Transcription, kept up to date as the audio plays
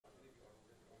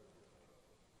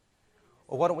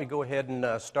Well, why don't we go ahead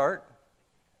and start?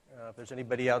 If there's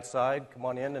anybody outside, come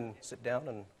on in and sit down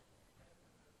and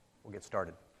we'll get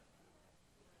started.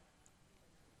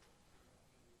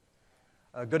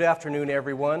 Good afternoon,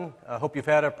 everyone. I hope you've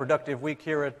had a productive week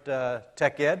here at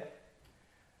TechEd.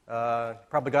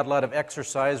 Probably got a lot of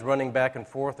exercise running back and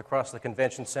forth across the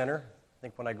convention center. I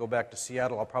think when I go back to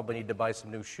Seattle, I'll probably need to buy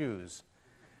some new shoes.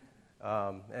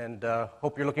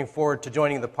 Hope you're looking forward to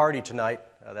joining the party tonight.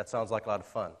 That sounds like a lot of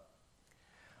fun.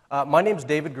 My name's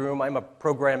David Groom. I'm a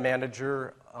program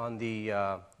manager on the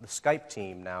Skype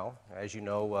team now. As you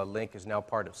know, Lync is now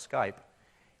part of Skype.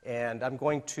 And I'm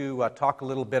going to talk a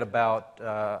little bit about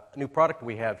a new product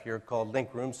we have here called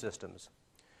Lync Room Systems.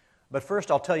 But first,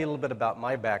 I'll tell you a little bit about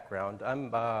my background.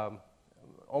 I'm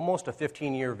almost a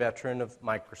 15-year veteran of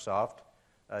Microsoft,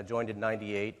 joined in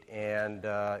 '98, and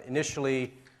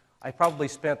initially, I probably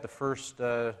spent the first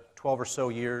 12 or so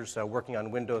years working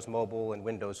on Windows Mobile and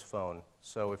Windows Phone.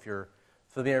 So if you're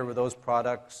familiar with those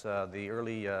products, the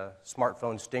early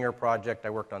smartphone Stinger project,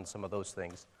 I worked on some of those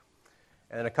things.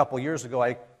 And a couple years ago,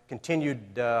 I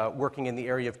continued working in the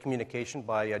area of communication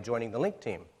by joining the Lync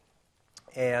team.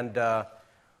 And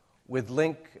with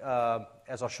Lync,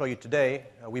 as I'll show you today,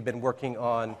 we've been working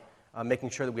on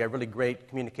making sure that we have really great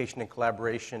communication and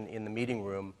collaboration in the meeting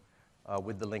room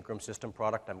with the Lync Room System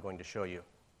product I'm going to show you.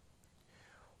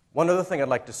 One other thing I'd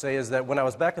like to say is that when I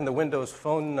was back in the Windows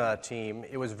Phone team,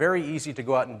 it was very easy to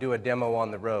go out and do a demo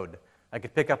on the road. I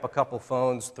could pick up a couple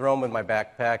phones, throw them in my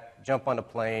backpack, jump on a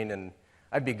plane, and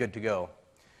I'd be good to go.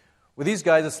 With these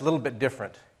guys, it's a little bit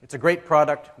different. It's a great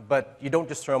product, but you don't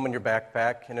just throw them in your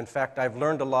backpack. And in fact, I've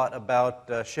learned a lot about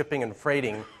shipping and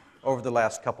freighting over the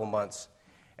last couple months.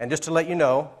 And just to let you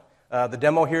know, the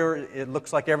demo here, it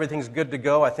looks like everything's good to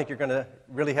go. I think you're going to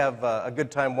really have a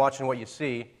good time watching what you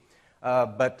see.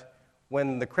 But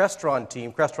when the Crestron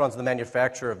team, Crestron's the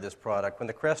manufacturer of this product, when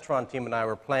the Crestron team and I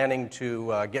were planning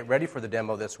to get ready for the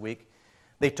demo this week,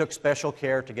 they took special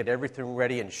care to get everything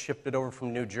ready and shipped it over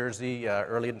from New Jersey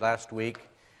early last week.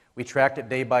 We tracked it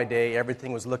day by day.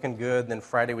 Everything was looking good. Then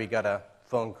Friday we got a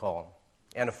phone call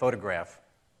and a photograph.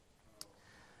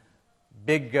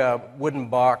 Big wooden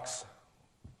box,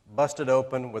 busted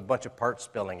open with a bunch of parts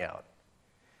spilling out.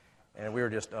 And we were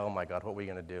just, oh my God, what are we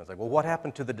going to do? It's like, well, what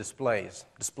happened to the displays?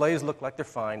 Displays look like they're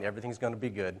fine. Everything's going to be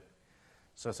good.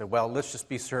 So I said, well, let's just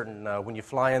be certain. When you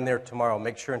fly in there tomorrow,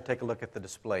 make sure and take a look at the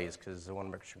displays because I want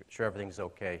to make sure everything's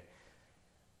okay.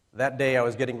 That day, I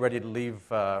was getting ready to leave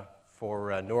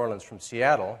for New Orleans from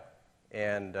Seattle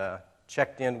and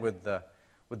checked in with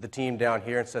the team down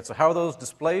here and said, so how are those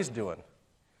displays doing?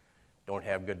 Don't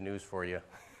have good news for you.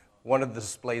 One of the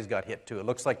displays got hit too. It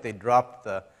looks like they dropped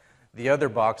the other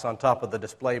box on top of the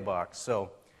display box.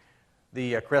 So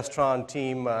the Crestron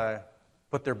team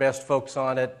put their best folks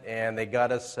on it, and they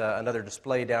got us another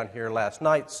display down here last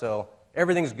night. So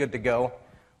everything's good to go,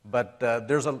 but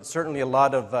there's certainly a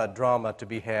lot of drama to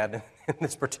be had in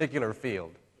this particular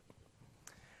field.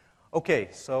 Okay,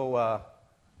 so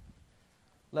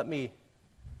let me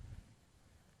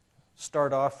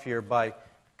start off here by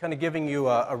kind of giving you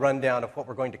a rundown of what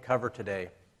we're going to cover today.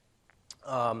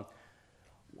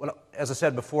 As I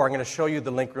said before, I'm going to show you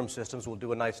the Lync Room Systems. We'll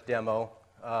do a nice demo.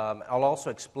 I'll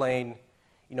also explain,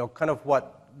 kind of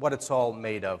what it's all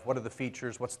made of. What are the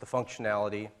features? What's the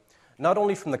functionality? Not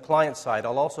only from the client side,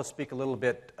 I'll also speak a little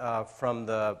bit from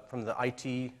the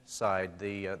IT side,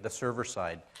 the server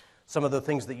side. Some of the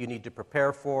things that you need to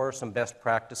prepare for, some best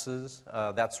practices,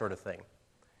 that sort of thing.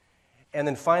 And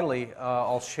then finally,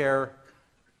 I'll share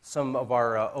some of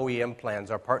our OEM plans,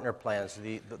 our partner plans,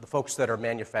 the folks that are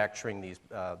manufacturing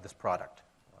this product,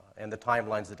 and the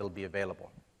timelines that it'll be available.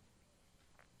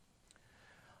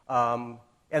 And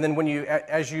then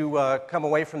as you come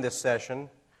away from this session,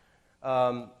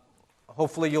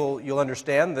 hopefully you'll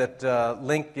understand that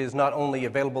Lync is not only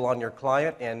available on your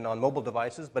client and on mobile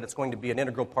devices, but it's going to be an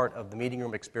integral part of the meeting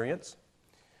room experience.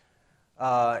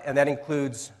 And that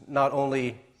includes not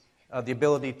only the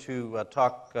ability to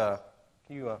talk.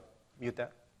 Can you mute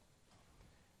that?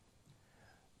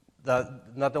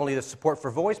 Not only the support for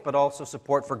voice, but also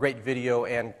support for great video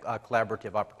and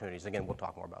collaborative opportunities. Again, we'll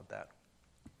talk more about that.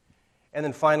 And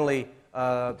then finally,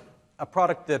 a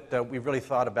product that we've really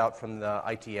thought about from the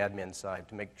IT admin side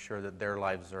to make sure that their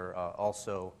lives are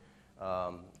also,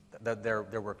 that their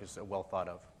work is well thought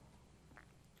of.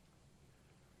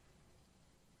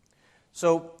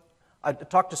 So I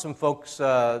talked to some folks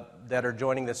that are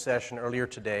joining this session earlier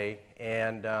today,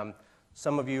 and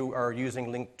some of you are using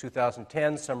Lync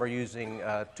 2010, some are using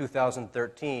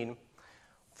 2013.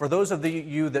 For those of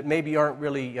you that maybe aren't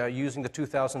really using the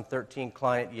 2013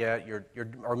 client yet,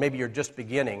 or maybe you're just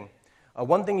beginning,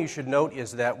 One thing you should note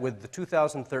is that with the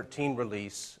 2013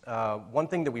 release, one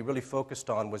thing that we really focused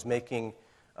on was making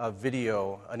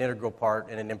video an integral part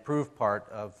and an improved part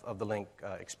of the Lync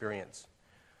experience.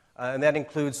 And that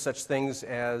includes such things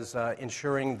as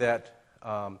ensuring that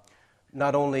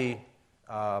not only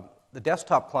the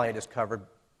desktop client is covered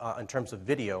in terms of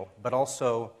video, but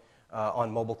also on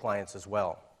mobile clients as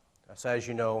well. So as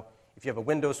you know, if you have a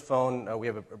Windows phone, we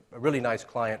have a really nice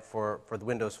client for the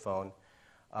Windows Phone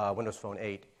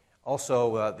 8.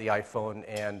 Also the iPhone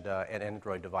and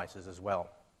Android devices as well.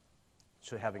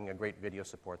 So having a great video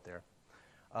support there.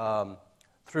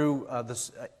 Through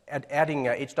adding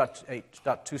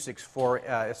H.264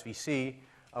 SVC,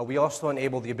 we also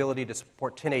enabled the ability to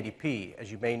support 1080p.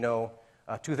 As you may know,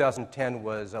 2010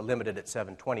 was limited at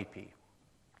 720p.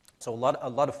 So a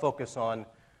lot of focus on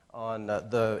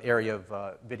the area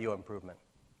of video improvement.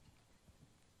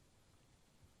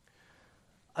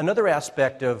 Another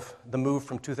aspect of the move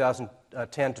from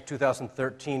 2010 to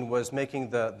 2013 was making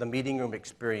the meeting room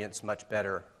experience much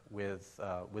better with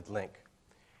Lync.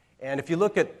 And if you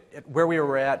look at where we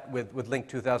were at with Lync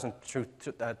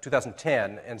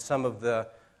 2010 and some of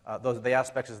the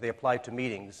aspects as they applied to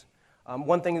meetings,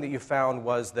 one thing that you found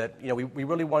was that we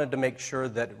really wanted to make sure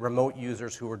that remote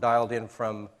users who were dialed in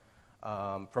from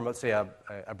let's say a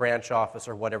branch office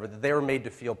or whatever, that they were made to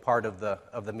feel part of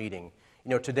the meeting.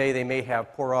 Today they may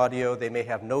have poor audio, they may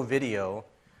have no video,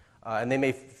 and they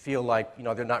may feel like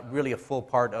they're not really a full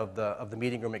part of the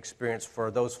meeting room experience for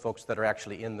those folks that are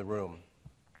actually in the room.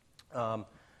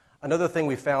 Another thing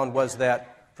we found was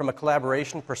that from a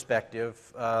collaboration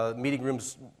perspective, meeting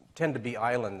rooms tend to be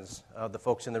islands. The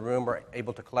folks in the room are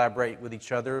able to collaborate with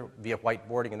each other via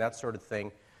whiteboarding and that sort of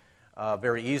thing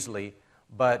very easily,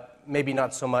 but maybe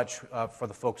not so much for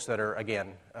the folks that are,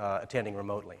 again, attending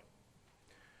remotely.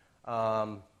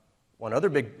 One other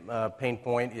big pain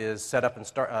point is startup and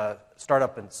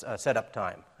setup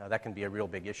time. That can be a real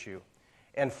big issue.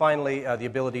 And finally, the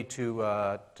ability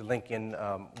to link in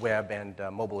web and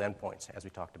mobile endpoints, as we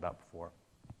talked about before.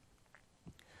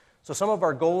 So some of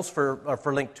our goals for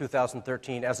Lync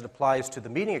 2013, as it applies to the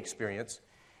meeting experience,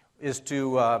 is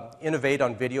to innovate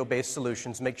on video-based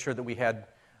solutions, make sure that we had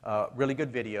really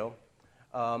good video,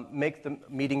 make the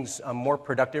meetings more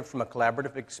productive from a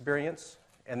collaborative experience,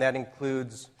 and that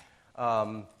includes,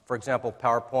 for example,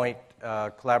 PowerPoint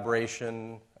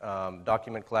collaboration,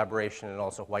 document collaboration, and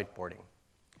also whiteboarding.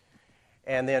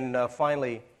 And then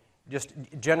finally, just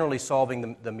generally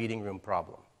solving the meeting room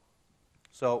problem.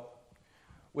 So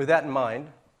with that in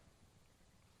mind,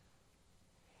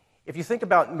 if you think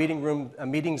about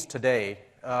meetings today,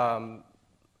 I'd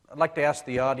like to ask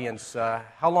the audience,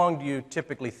 how long do you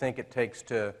typically think it takes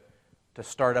to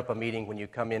start up a meeting when you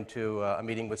come into a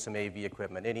meeting with some AV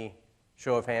equipment? Any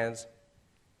show of hands?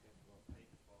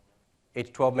 8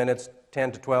 to 12 minutes,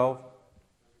 10 to 12?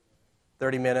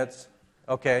 30 minutes?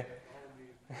 Okay.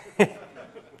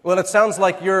 Well, it sounds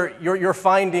like your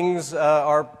findings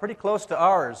are pretty close to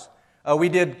ours. We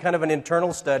did kind of an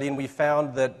internal study, and we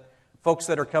found that folks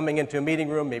that are coming into a meeting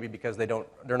room, maybe because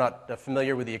they're not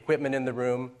familiar with the equipment in the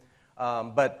room,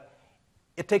 but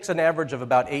it takes an average of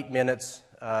about 8 minutes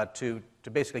to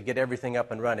basically get everything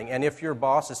up and running. And if your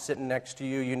boss is sitting next to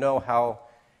you, you know how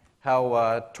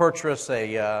torturous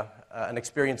an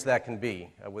experience that can be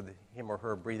with him or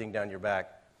her breathing down your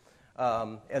back.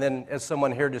 And then, as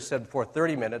someone here just said before,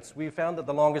 30 minutes, we found that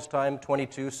the longest time,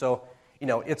 22, so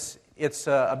it's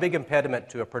a big impediment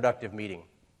to a productive meeting.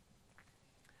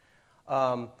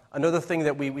 Another thing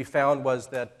that we found was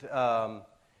that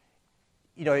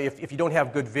if you don't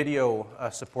have good video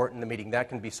support in the meeting, that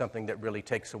can be something that really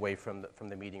takes away from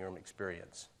the meeting room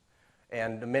experience.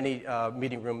 And many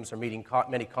meeting rooms or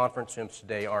many conference rooms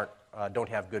today don't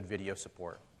have good video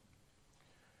support.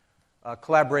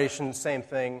 Collaboration, same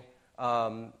thing.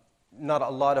 Not a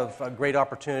lot of great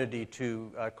opportunity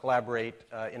to collaborate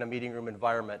in a meeting room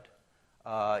environment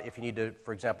if you need to,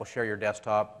 for example, share your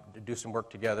desktop, do some work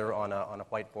together on a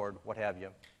whiteboard, what have you.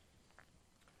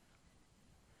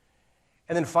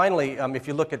 And then finally, if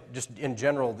you look at just in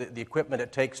general, the equipment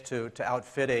it takes to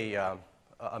outfit a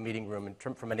meeting room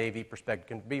from an AV perspective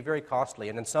can be very costly.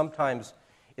 And then sometimes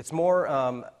it's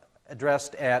more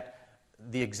addressed at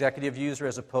the executive user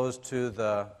as opposed to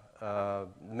the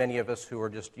many of us who are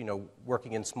just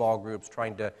working in small groups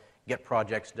trying to get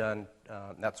projects done,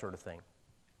 that sort of thing.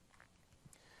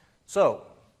 So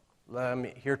I'm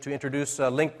here to introduce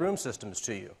Lync Room Systems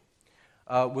to you.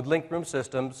 With Lync Room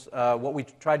Systems, what we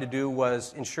tried to do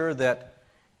was ensure that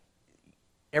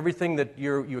everything that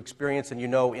you experience and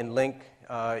in Lync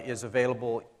is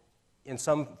available in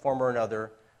some form or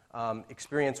another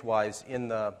experience-wise in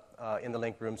the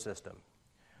Lync room system.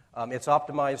 It's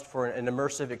optimized for an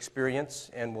immersive experience,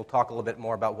 and we'll talk a little bit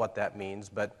more about what that means.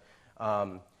 But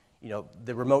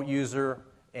the remote user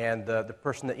and the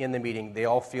person in the meeting, they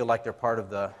all feel like they're part of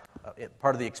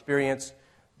the experience.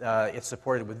 It's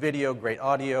supported with video, great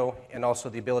audio, and also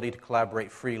the ability to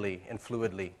collaborate freely and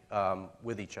fluidly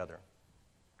with each other.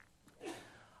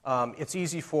 It's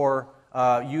easy for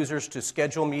users to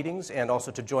schedule meetings and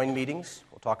also to join meetings.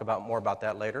 We'll talk more about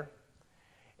that later.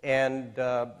 And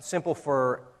simple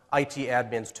for IT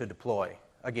admins to deploy.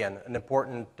 Again, an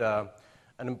important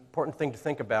thing to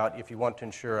think about if you want to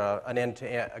ensure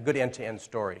a good end-to-end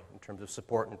story in terms of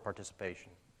support and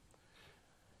participation.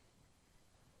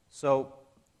 So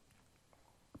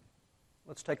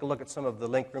let's take a look at some of the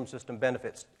Lync room system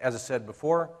benefits. As I said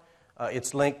before,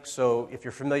 it's Lync, so if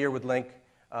you're familiar with Lync,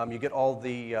 you get all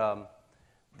the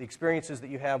experiences that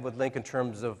you have with Lync in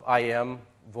terms of IM,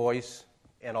 voice,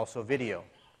 and also video,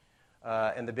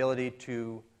 and the ability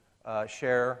to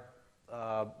share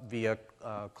via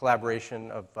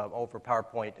collaboration over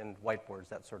PowerPoint and whiteboards,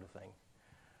 that sort of thing.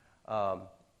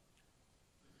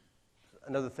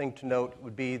 Another thing to note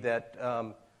would be that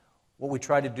what we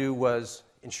tried to do was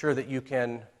ensure that you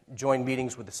can join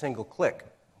meetings with a single click.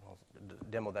 I'll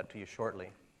demo that to you shortly.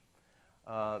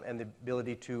 And the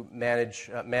ability to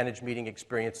manage meeting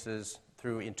experiences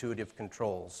through intuitive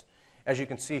controls. As you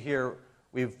can see here,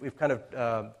 we've kind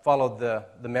of followed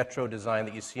the Metro design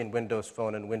that you see in Windows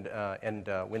Phone and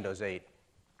Windows 8.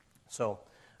 So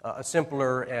a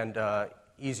simpler and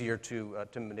easier to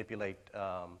manipulate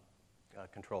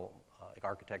control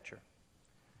architecture.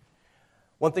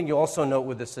 One thing you also note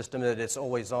with this system is that it's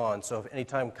always on. So if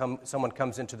anytime someone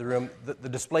comes into the room, the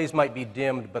displays might be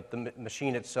dimmed, but the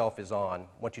machine itself is on.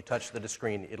 Once you touch the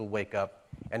screen, it'll wake up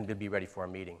and it'll be ready for a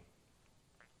meeting.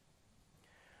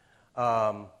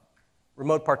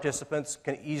 Remote participants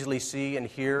can easily see and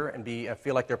hear and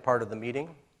feel like they're part of the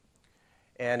meeting.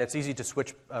 And it's easy to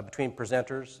switch between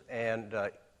presenters and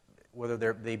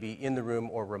whether they be in the room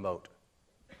or remote.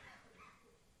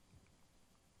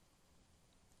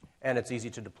 And it's easy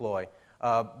to deploy.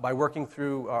 By working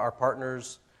through our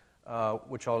partners,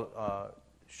 which I'll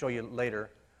show you later,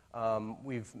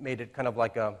 we've made it kind of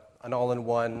like an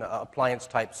all-in-one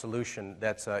appliance-type solution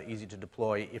that's easy to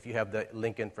deploy if you have the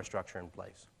Lync infrastructure in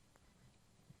place.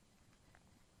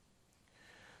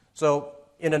 So,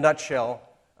 in a nutshell,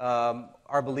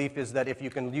 our belief is that if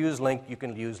you can use Lync, you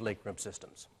can use Lync room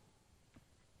systems.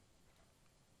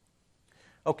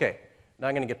 Okay, now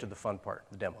I'm going to get to the fun part,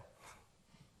 the demo.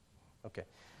 Okay,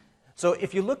 so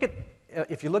if you look at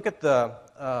the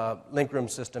Lync room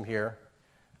system here,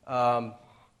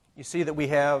 you see that we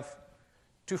have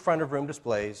two front of room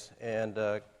displays and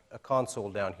a console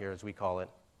down here, as we call it.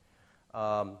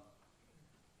 The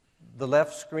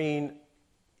left screen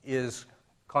is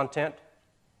content,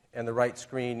 and the right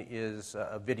screen is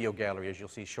a video gallery, as you'll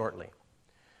see shortly.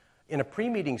 In a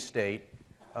pre-meeting state,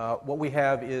 what we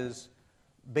have is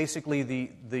basically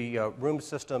the room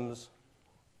system's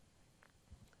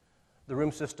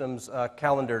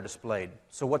calendar displayed.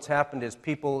 So what's happened is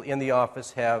people in the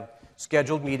office have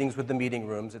scheduled meetings with the meeting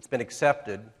rooms. It's been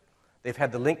accepted. They've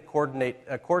had the Lync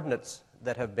coordinates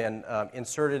that have been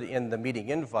inserted in the meeting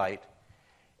invite,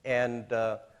 and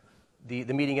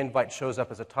the meeting invite shows up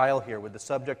as a tile here with the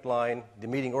subject line, the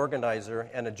meeting organizer,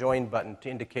 and a join button to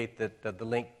indicate that the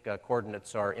Lync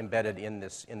coordinates are embedded in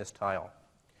this tile.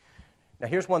 Now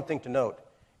here's one thing to note.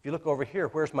 If you look over here,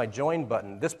 where's my join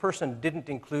button? This person didn't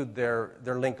include their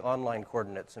Lync online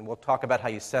coordinates, and we'll talk about how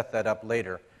you set that up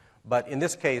later. But in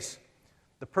this case,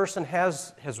 the person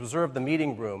has reserved the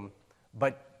meeting room,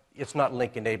 but it's not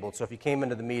Lync enabled. So if you came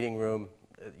into the meeting room,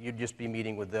 you'd just be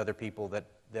meeting with the other people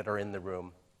that are in the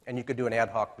room. And you could do an ad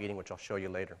hoc meeting, which I'll show you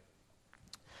later.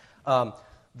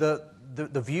 The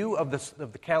view of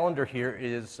the calendar here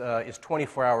is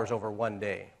 24 hours over one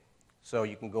day. So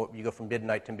you go from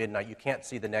midnight to midnight. You can't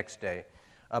see the next day.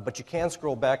 But you can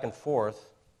scroll back and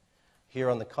forth here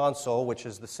on the console, which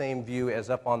is the same view as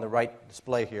up on the right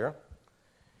display here.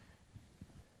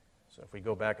 So if we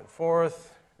go back and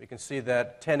forth, we can see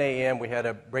that 10 a.m. we had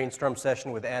a brainstorm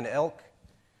session with Ann Elk.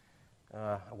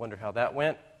 I wonder how that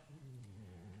went.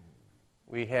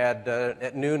 We had,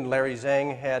 at noon, Larry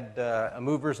Zhang had a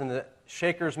movers and the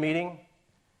shakers meeting.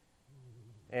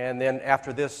 And then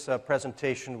after this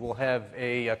presentation, we'll have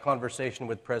a conversation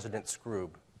with President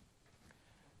Scroob.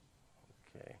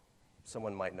 Okay,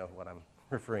 someone might know what I'm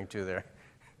referring to there.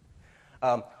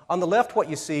 On the left, what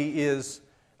you see is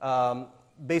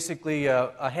basically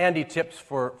a handy tips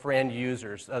for end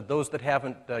users. Those that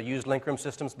haven't used Lync room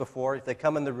systems before, if they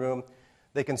come in the room,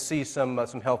 they can see some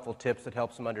helpful tips that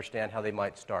helps them understand how they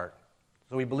might start.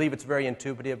 So we believe it's very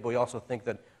intuitive, but we also think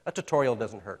that a tutorial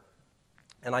doesn't hurt.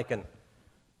 And I can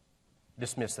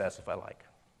dismiss this if I like.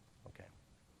 Okay.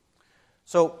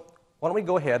 So why don't we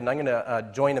go ahead, and I'm going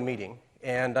to join a meeting.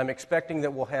 And I'm expecting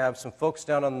that we'll have some folks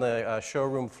down on the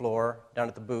showroom floor, down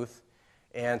at the booth,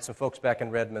 and some folks back in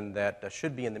Redmond that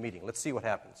should be in the meeting. Let's see what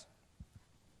happens.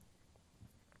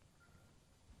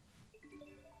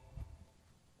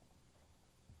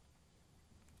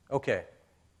 Okay.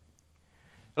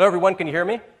 Hello, everyone. Can you hear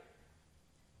me?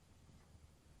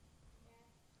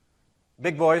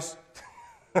 Big voice.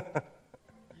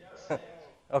 Yes.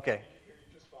 Okay.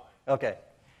 Just fine. Okay.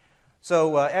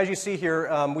 So as you see here,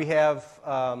 we have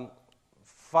 5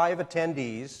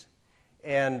 attendees.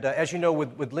 And as you know,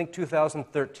 with Lync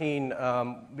 2013,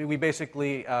 we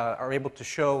basically are able to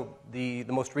show the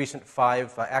most recent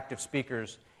 5 active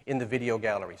speakers in the video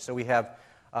gallery. So we have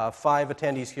 5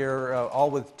 attendees here, all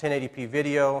with 1080p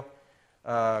video.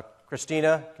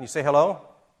 Christina, can you say hello?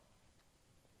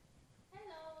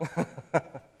 Hello.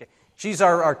 Okay. She's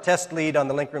our test lead on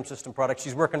the Lync Room System product.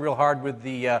 She's working real hard with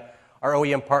our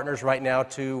OEM partners right now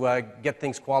to get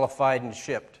things qualified and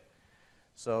shipped.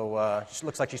 So she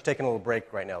looks like she's taking a little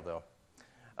break right now, though.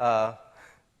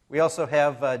 We also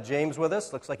have James with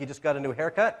us. Looks like he just got a new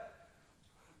haircut.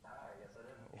 Yes,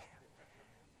 I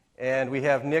did. And we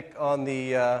have Nick on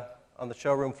the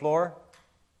showroom floor.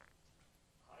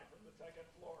 Hi from the TechEd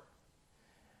floor.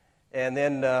 And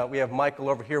then we have Michael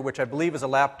over here, which I believe is a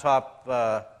laptop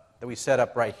that we set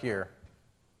up right here.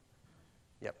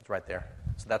 Yep, it's right there.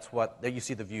 So that's what, there you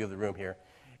see the view of the room here.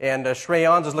 And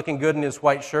Shreyans is looking good in his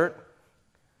white shirt.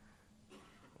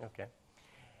 Okay.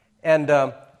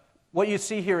 And what you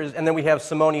see here is, and then we have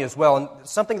Simone as well. And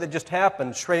something that just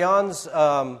happened, Shreyans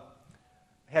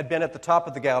had been at the top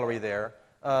of the gallery there.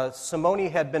 Simone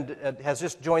has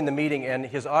just joined the meeting, and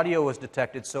his audio was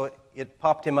detected, so it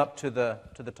popped him up to the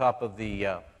top of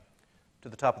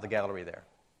the gallery there.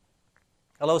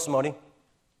 Hello, Simone.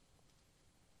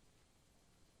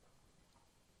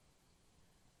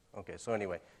 Okay, so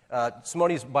anyway,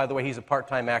 Simone's, by the way, he's a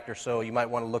part-time actor, so you might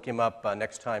want to look him up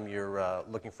next time you're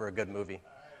looking for a good movie.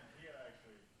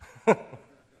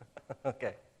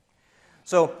 Okay.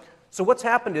 So what's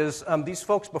happened is these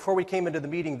folks, before we came into the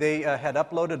meeting, they had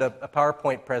uploaded a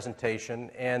PowerPoint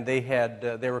presentation, and they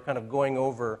were kind of going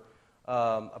over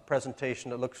a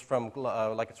presentation that looks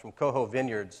like it's from Coho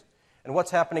Vineyards. And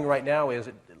what's happening right now is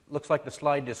it looks like the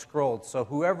slide is scrolled. So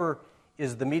whoever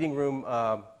is the meeting room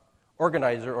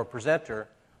organizer or presenter,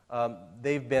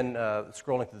 they've been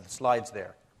scrolling through the slides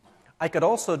there. I could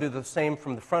also do the same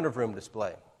from the front of room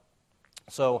display.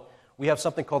 So we have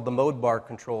something called the mode bar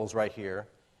controls right here.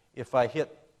 If I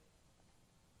hit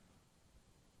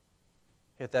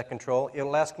that control,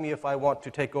 it'll ask me if I want to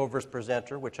take over as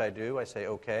presenter, which I do. I say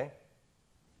OK.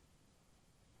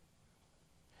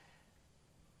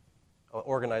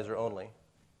 Organizer only.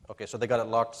 Okay, so they got it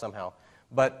locked somehow.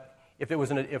 But if it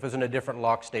was in a different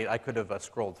lock state, I could have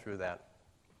scrolled through that.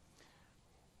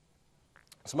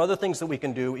 Some other things that we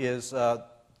can do is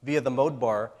via the mode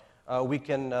bar, we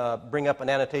can bring up an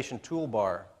annotation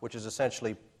toolbar, which is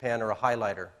essentially pen or a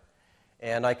highlighter.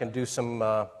 And I can do some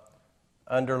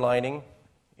underlining,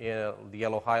 the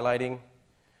yellow highlighting.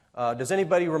 Does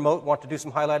anybody remote want to do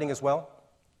some highlighting as well?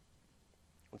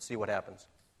 Let's see what happens.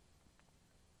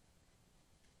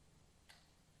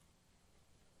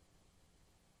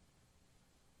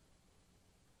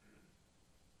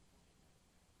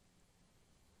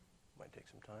 Might take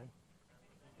some time.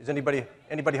 Is anybody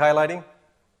highlighting?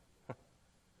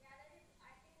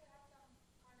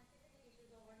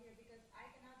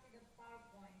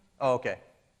 Oh, okay.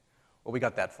 Well, we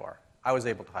got that far. I was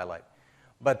able to highlight.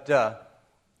 But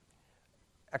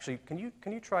actually, can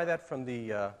you try that from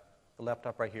the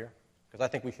laptop right here? Because I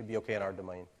think we should be okay in our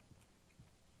domain.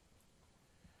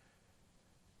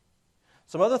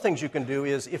 Some other things you can do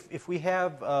is if we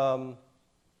have...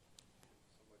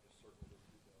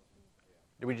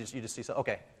 you just see some?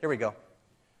 Okay, here we go.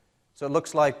 So it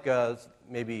looks like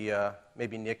maybe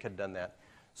Nick had done that.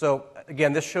 So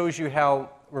again, this shows you how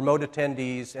remote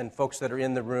attendees and folks that are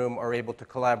in the room are able to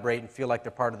collaborate and feel like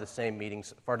they're part of the same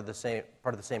meetings, part of the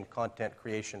same content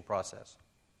creation process.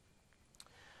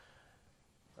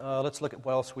 Let's look at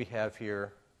what else we have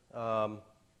here.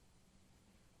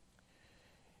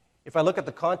 If I look at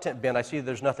the content bin, I see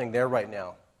there's nothing there right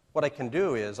now. What I can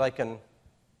do is I can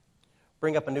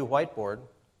bring up a new whiteboard.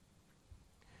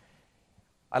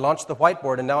 I launch the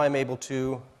whiteboard, and now I'm able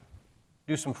to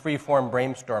do some free-form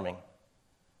brainstorming.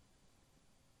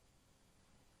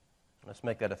 Let's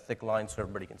make that a thick line so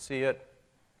everybody can see it.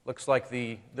 Looks like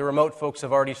the remote folks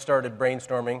have already started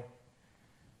brainstorming.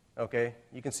 Okay,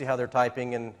 you can see how they're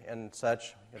typing and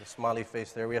such. Got a smiley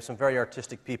face there. We have some very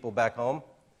artistic people back home.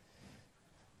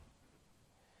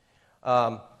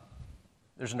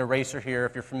 There's an eraser here.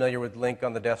 If you're familiar with Lync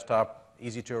on the desktop,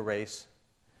 easy to erase.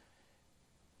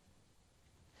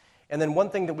 And then one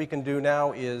thing that we can do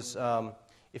now is,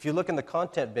 if you look in the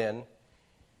content bin,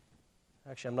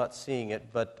 actually I'm not seeing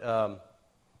it, but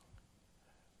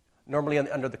normally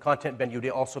under the content bin you'd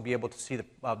also be able to see the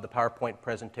PowerPoint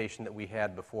presentation that we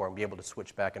had before and be able to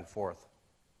switch back and forth.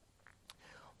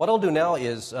 What I'll do now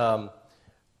is, so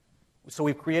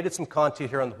we've created some content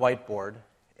here on the whiteboard,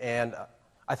 and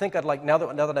I think I'd like, now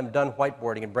that I'm done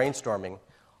whiteboarding and brainstorming,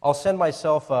 I'll send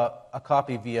myself a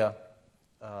copy via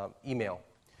email.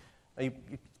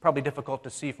 It's probably difficult to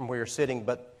see from where you're sitting,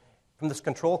 but from this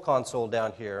control console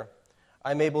down here,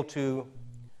 I'm able to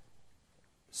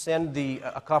send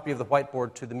a copy of the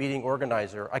whiteboard to the meeting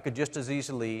organizer. I could just as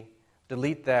easily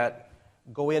delete that,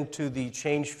 go into the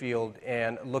change field,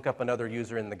 and look up another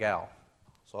user in the gal.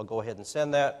 So I'll go ahead and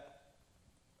send that,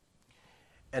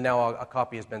 and now a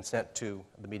copy has been sent to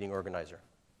the meeting organizer.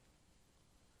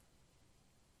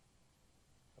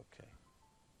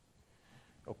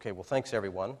 Okay, well, thanks,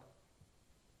 everyone.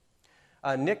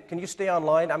 Nick, can you stay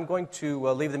online? I'm going to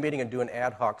leave the meeting and do an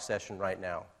ad hoc session right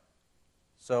now.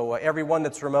 So everyone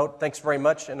that's remote, thanks very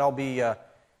much, and I'll be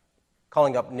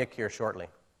calling up Nick here shortly.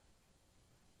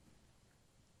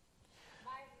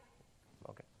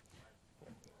 Okay.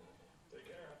 Take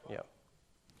care. Yeah.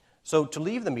 So to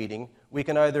leave the meeting, we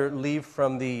can either leave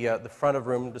from the front of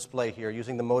room display here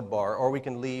using the mode bar, or we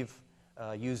can leave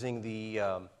using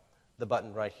the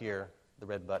button right here, the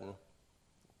red button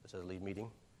that says leave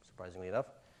meeting, surprisingly enough.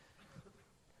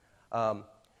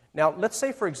 Now, let's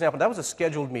say, for example, that was a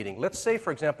scheduled meeting. Let's say,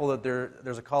 for example, that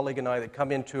there's a colleague and I that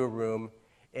come into a room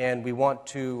and we want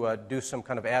to do some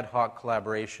kind of ad hoc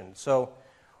collaboration. So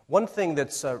one thing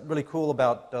that's really cool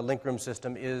about the Lync Room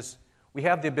system is we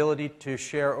have the ability to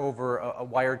share over a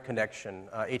wired connection,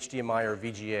 HDMI or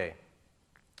VGA.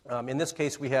 In this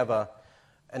case, we have an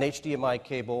HDMI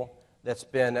cable that's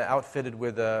been outfitted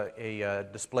with a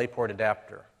DisplayPort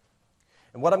adapter.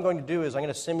 And what I'm going to do is I'm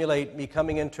going to simulate me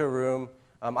coming into a room.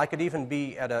 I could even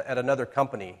be at another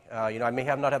company. I may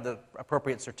not have the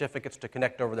appropriate certificates to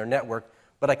connect over their network,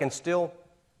 but I can still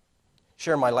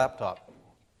share my laptop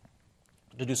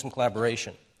to do some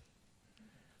collaboration.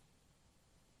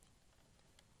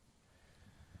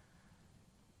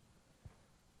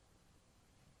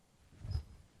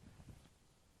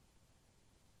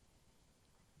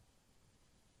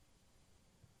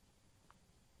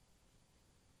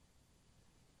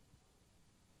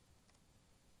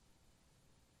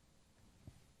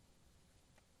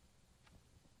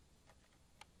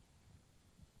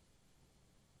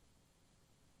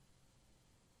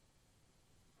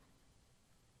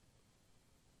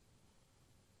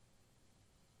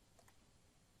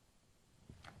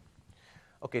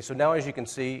 Okay, so now as you can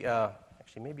see,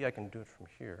 actually maybe I can do it from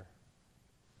here.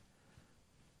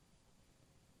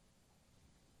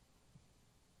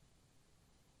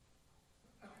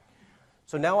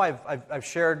 So now I've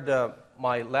shared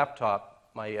my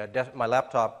laptop, my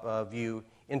laptop view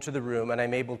into the room, and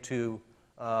I'm able to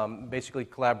basically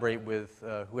collaborate with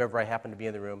whoever I happen to be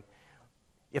in the room.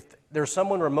 If there's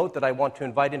someone remote that I want to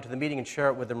invite into the meeting and share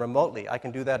it with them remotely, I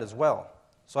can do that as well.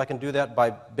 So I can do that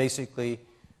by basically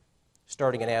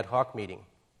starting an ad hoc meeting.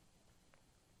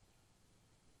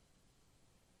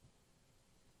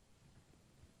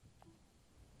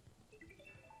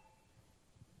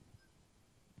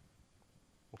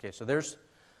 Okay, so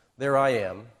there I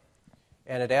am,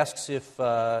 and it asks if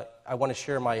I want to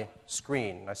share my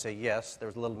screen. I say yes.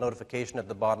 There's a little notification at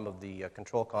the bottom of the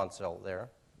control console there.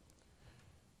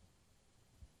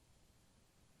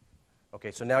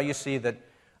 Okay, so now you see that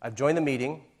I've joined the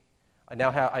meeting.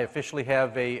 I officially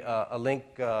have a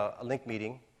Lync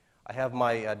meeting. I have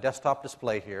my desktop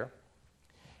display here.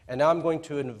 And now I'm going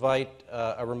to invite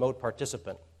a remote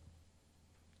participant.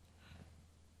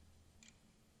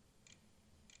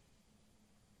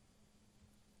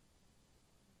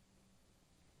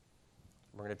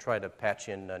 We're going to try to patch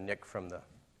in Nick from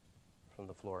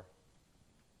the floor.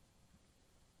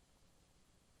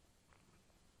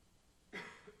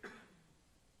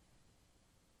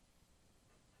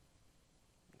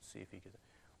 See if he could.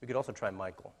 We could also try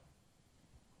Michael.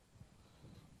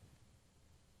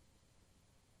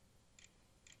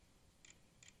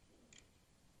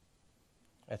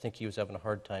 I think he was having a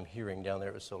hard time hearing down there.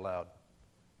 It was so loud.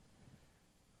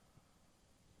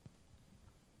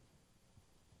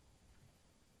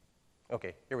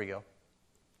 Okay, here we go.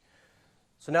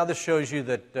 So now this shows you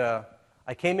that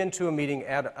I came into a meeting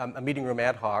room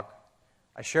ad hoc.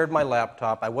 I shared my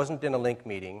laptop. I wasn't in a Lync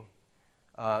meeting.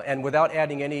 And without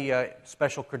adding any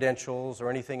special credentials or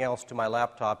anything else to my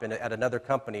laptop at another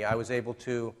company, I was able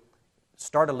to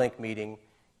start a Lync meeting,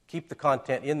 keep the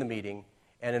content in the meeting,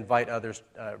 and invite others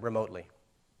remotely.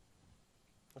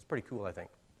 That's pretty cool, I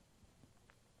think.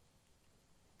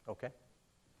 Okay.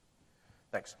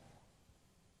 Thanks.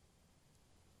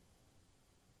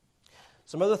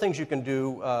 Some other things you can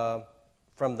do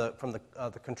from the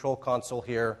control console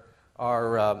here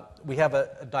are we have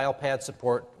a dial pad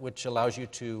support, which allows you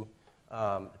to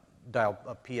dial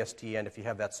a PSTN if you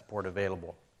have that support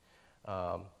available.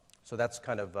 So that's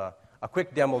kind of a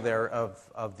quick demo there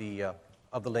of the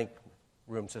Lync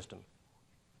room system.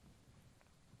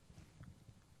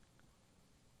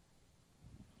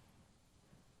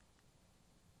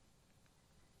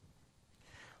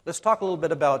 Let's talk a little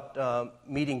bit about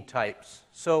meeting types.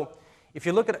 So if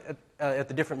you look at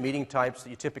the different meeting types that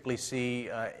you typically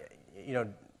see,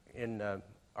 in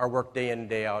our work day in and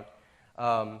day out,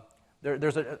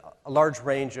 there's a large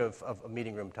range of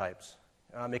meeting room types.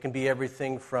 It can be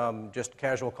everything from just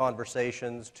casual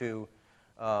conversations to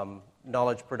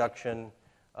knowledge production,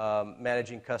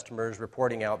 managing customers,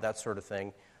 reporting out, that sort of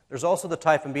thing. There's also the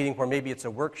type of meeting where maybe it's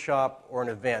a workshop or an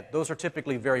event. Those are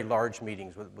typically very large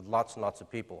meetings with lots and lots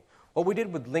of people. What we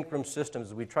did with Lync room systems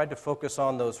is we tried to focus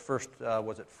on those first,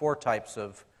 4 types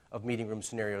of meeting room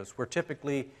scenarios, where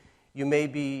typically you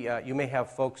may have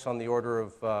folks on the order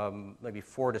of maybe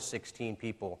 4 to 16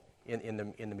 people in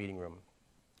the meeting room.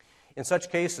 In such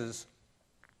cases,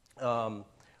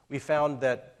 we found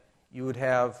that you would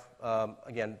have,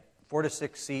 again, 4 to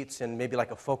 6 seats in maybe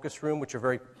like a focus room, which are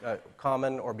very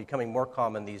common or becoming more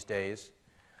common these days.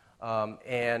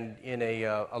 And in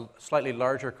a slightly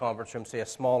larger conference room, say a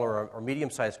smaller or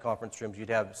medium-sized conference rooms, you'd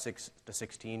have 6 to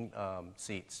 16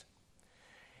 seats.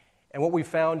 And what we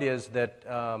found is that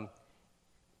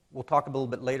we'll talk a little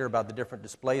bit later about the different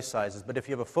display sizes, but if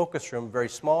you have a focus room, very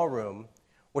small room,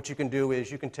 what you can do is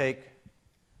you can take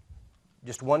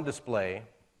just one display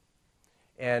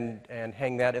and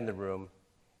hang that in the room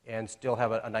and still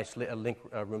have a nice Lync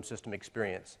room system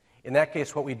experience. In that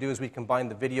case, what we do is we combine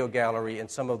the video gallery and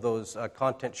some of those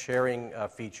content sharing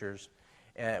features,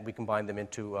 and we combine them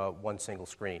into one single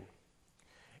screen.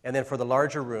 And then for the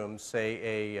larger rooms,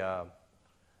 say a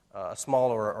small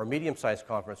or medium-sized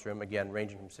conference room, again,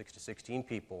 ranging from 6 to 16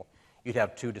 people, you'd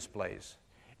have 2 displays.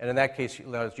 And in that case, it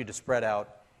allows you to spread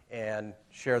out and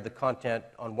share the content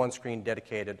on one screen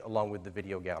dedicated along with the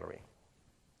video gallery.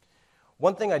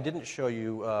 One thing I didn't show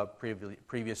you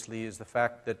previously is the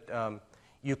fact that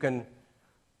you can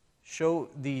show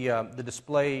the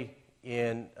display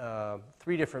in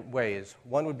 3 different ways.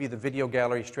 One would be the video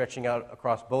gallery stretching out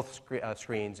across both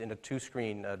screens in a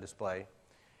 2-screen display.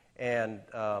 And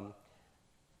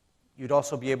you'd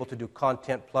also be able to do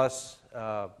content plus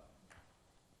the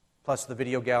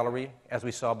video gallery, as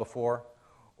we saw before,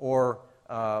 or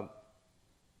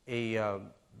the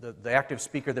active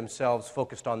speaker themselves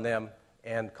focused on them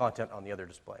and content on the other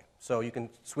display. So you can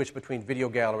switch between video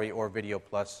gallery or video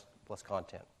plus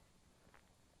content.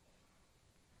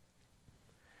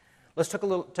 Let's take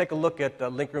a look at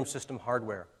Lync room system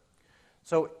hardware.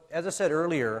 So as I said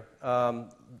earlier,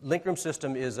 Lync room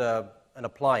system is an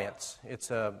appliance.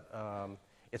 It's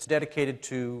dedicated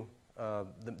to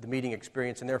the meeting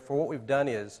experience, and therefore what we've done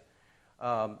is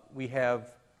we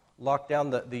have locked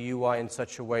down the UI in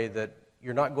such a way that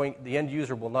the end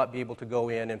user will not be able to go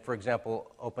in and, for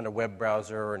example, open a web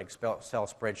browser or an Excel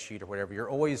spreadsheet or whatever. You're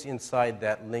always inside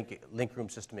that Lync room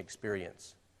system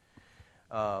experience.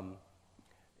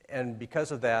 And because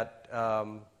of that,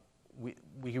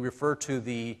 we refer to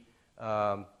the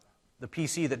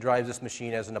PC that drives this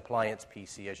machine as an appliance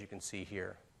PC, as you can see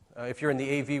here. If you're in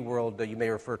the AV world, you may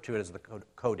refer to it as the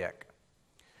codec.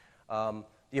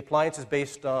 The appliance is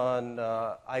based on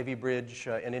Ivy Bridge,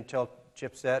 an Intel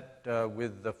chipset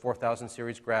with the 4000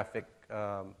 series graphic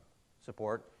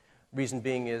support. Reason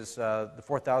being is the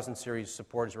 4000 series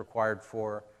support is required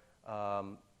for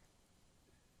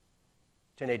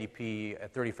 1080p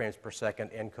at 30 frames per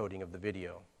second encoding of the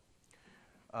video.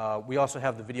 We also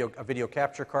have a video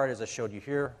capture card, as I showed you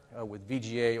here, with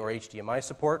VGA or HDMI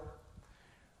support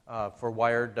for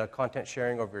wired content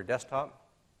sharing over your desktop.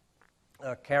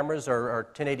 Cameras are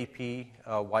 1080p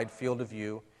wide field of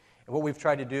view. And what we've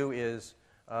tried to do is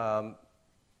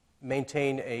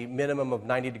maintain a minimum of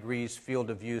 90 degrees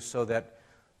field of view so that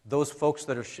those folks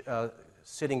that are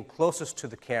sitting closest to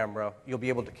the camera, you'll be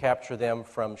able to capture them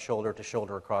from shoulder to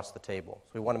shoulder across the table.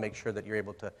 So we want to make sure that you're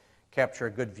able to capture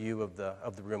a good view of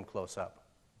the room close up.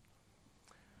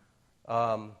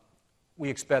 We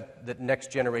expect that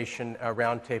next generation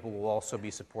roundtable will also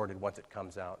be supported once it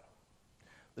comes out.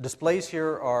 The displays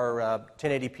here are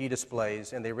 1080p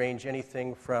displays, and they range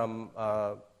anything from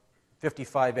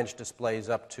 55-inch displays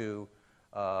up to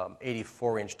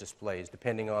 84-inch displays,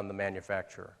 depending on the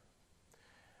manufacturer.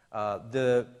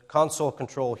 The console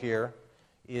control here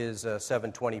is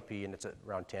 720p, and it's at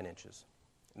around 10 inches.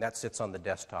 And that sits on the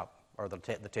desktop, or the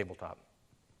tabletop.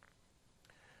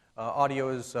 Audio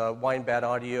is wine-band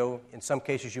audio. In some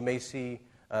cases, you may see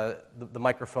the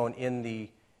microphone in the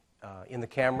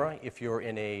camera if you're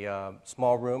in a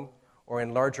small room, or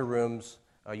in larger rooms,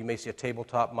 you may see a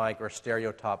tabletop mic or a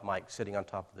stereo top mic sitting on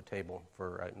top of the table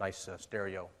for a nice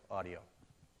stereo audio.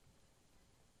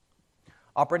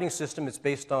 Operating system is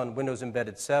based on Windows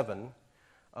Embedded 7,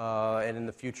 and in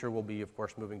the future we'll be, of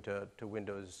course, moving to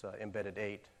Windows Embedded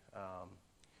 8.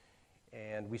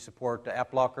 And we support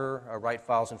App Locker, Write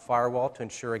Files, and Firewall to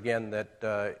ensure, again, that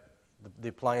the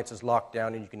appliance is locked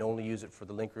down and you can only use it for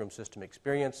the Lync Room system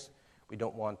experience. We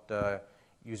don't want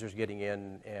users getting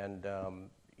in and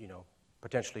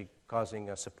potentially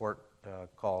causing a support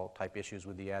call type issues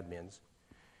with the admins.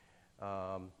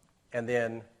 And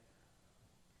then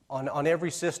on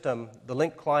every system, the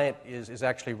Lync client is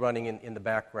actually running in the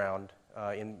background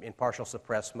in partial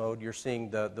suppress mode. You're seeing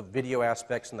the video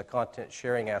aspects and the content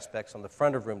sharing aspects on the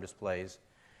front of room displays.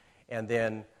 And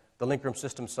then the Lync Room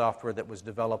system software that was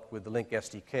developed with the Lync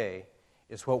SDK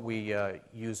is what we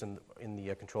use in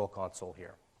the control console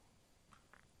here.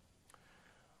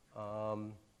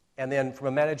 And then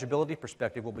from a manageability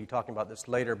perspective, we'll be talking about this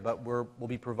later, but we'll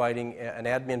be providing an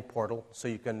admin portal so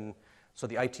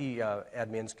the IT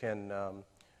admins can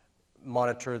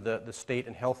monitor the state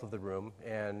and health of the room,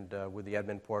 and with the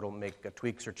admin portal make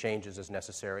tweaks or changes as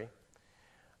necessary.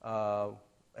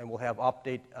 And we'll have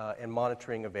update and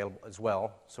monitoring available as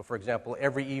well. So for example,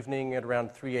 every evening at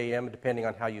around 3 a.m., depending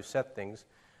on how you set things,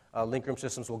 Lync Room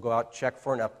Systems will go out, check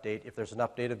for an update. If there's an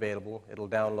update available, it'll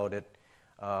download it,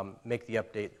 make the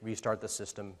update, restart the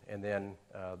system, and then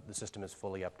the system is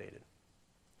fully updated.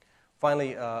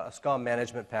 Finally, a SCOM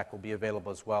management pack will be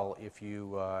available as well if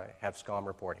you have SCOM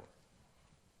reporting.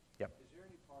 Yep. Is there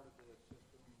any part of the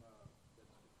system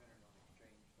that's dependent on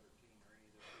Exchange 13 or any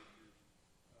of the features?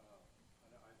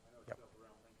 I know it's Yep. built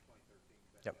around Lync 2013,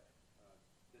 but Yep.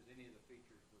 Does any of the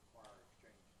features require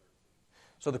Exchange 13?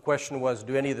 So the question was,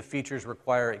 do any of the features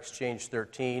require Exchange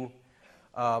 13?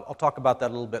 I'll talk about that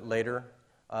a little bit later.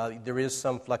 There is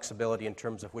some flexibility in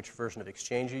terms of which version of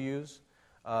Exchange you use.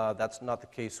 That's not the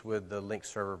case with the Lync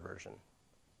Server version.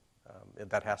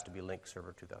 That has to be Lync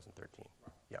Server 2013.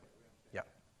 Right. Yep. We understand. Yep.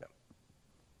 Yep.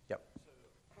 Yep. So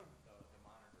the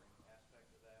monitoring aspect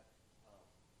of that,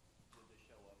 did this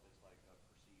show up as like a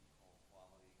perceived call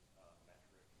quality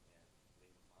metric in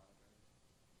Lync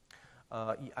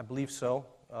monitoring? I believe so.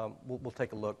 We'll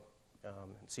take a look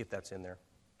and see if that's in there.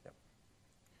 Yep.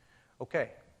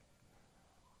 Okay.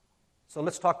 So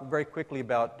let's talk very quickly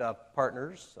about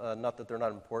partners. Not that they're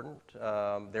not important.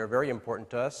 They're very important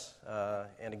to us.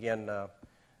 And again,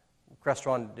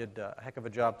 Crestron did a heck of a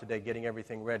job today getting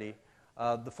everything ready.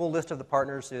 The full list of the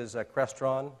partners is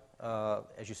Crestron,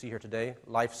 as you see here today,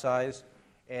 Lifesize,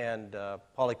 and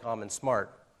Polycom and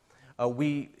Smart.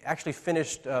 We actually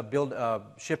finished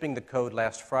shipping the code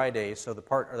last Friday, so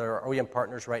our OEM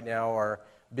partners right now are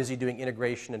busy doing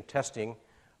integration and testing.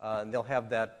 And they'll have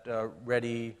that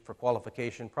ready for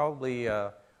qualification probably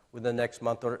within the next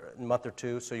month or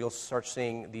two. So you'll start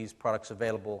seeing these products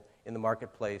available in the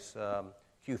marketplace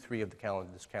Q3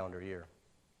 of this calendar year.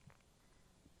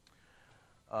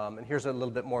 And here's a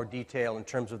little bit more detail in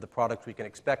terms of the products we can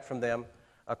expect from them.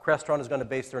 Crestron is going to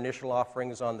base their initial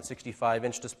offerings on the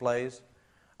 65-inch displays.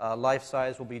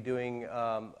 Lifesize will be doing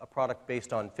a product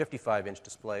based on 55-inch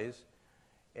displays.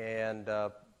 And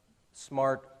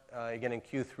Smart, again, in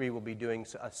Q3, we'll be doing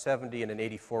a 70 and an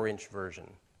 84-inch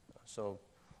version. So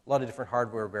a lot of different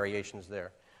hardware variations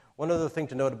there. One other thing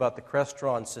to note about the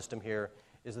Crestron system here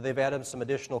is that they've added some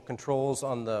additional controls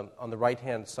on the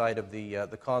right-hand side of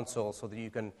the console so that you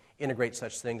can integrate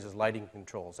such things as lighting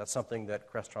controls. That's something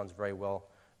that Crestron's very well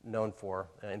known for,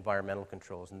 environmental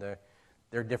controls, and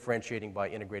they're differentiating by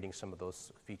integrating some of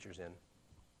those features in.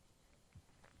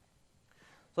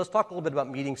 So let's talk a little bit about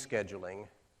meeting scheduling.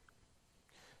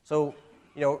 So,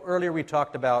 earlier we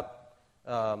talked about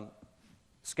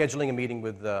scheduling a meeting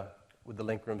with the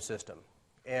Lync Room system.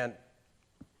 And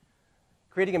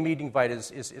creating a meeting invite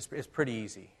is pretty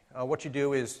easy. What you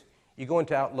do is you go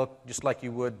into Outlook just like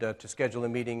you would to schedule a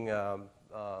meeting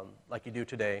like you do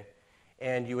today,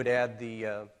 and you would add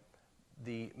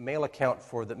the mail account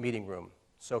for the meeting room.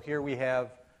 So here we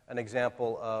have an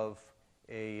example of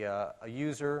a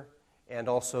user, and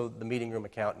also the meeting room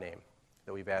account name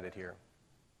that we've added here.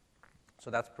 So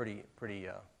that's pretty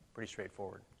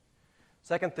straightforward.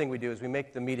 Second thing we do is we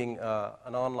make the meeting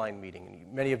an online meeting.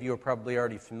 Many of you are probably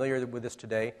already familiar with this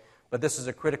today, but this is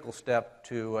a critical step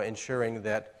to ensuring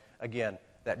that, again,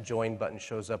 that join button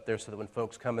shows up there so that when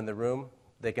folks come in the room,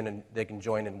 they can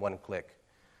join in one click.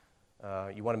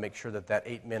 You want to make sure that that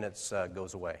 8 minutes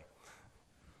goes away.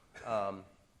 And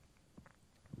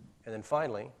then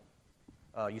finally,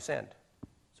 you send.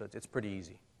 So it's pretty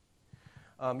easy.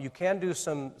 You can do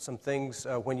some things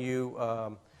when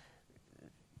you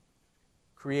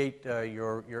create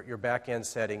your back-end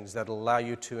settings that allow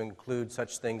you to include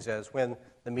such things as when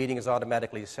the meeting is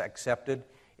automatically accepted,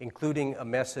 including a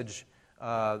message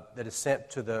that is sent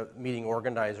to the meeting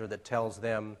organizer that tells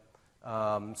them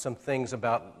some things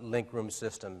about Lync room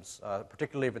systems,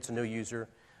 particularly if it's a new user.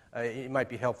 It might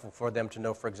be helpful for them to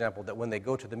know, for example, that when they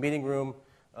go to the meeting room,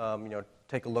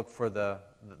 take a look for the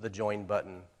join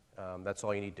button. That's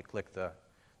all you need to click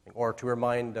or to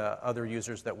remind other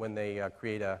users that when they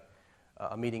create a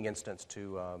meeting instance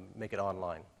to make it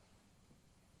online.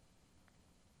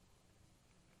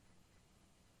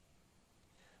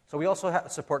 So we also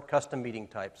support custom meeting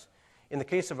types. In the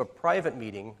case of a private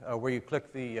meeting, where you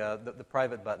click the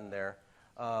private button there,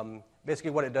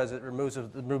 basically what it does, it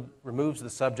removes the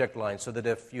subject line so that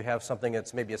if you have something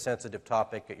that's maybe a sensitive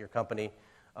topic at your company,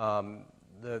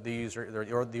 the user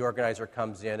or the organizer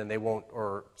comes in and they won't,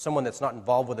 or someone that's not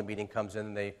involved with the meeting comes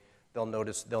in and they'll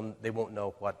notice they won't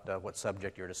know what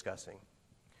subject you're discussing.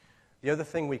 The other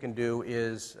thing we can do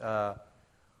is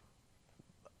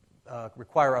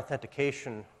require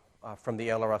authentication from the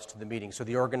LRS to the meeting. So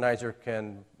the organizer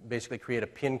can basically create a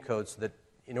PIN code so that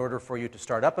in order for you to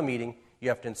start up a meeting, you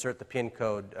have to insert the PIN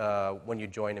code when you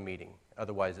join a meeting.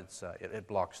 Otherwise, it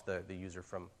blocks the user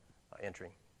from entering.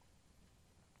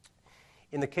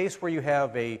 In the case where you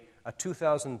have a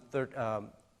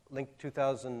Lync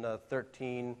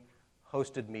 2013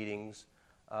 hosted meetings,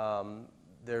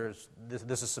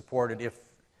 this is supported. If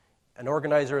an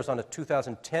organizer is on a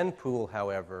 2010 pool,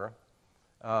 however,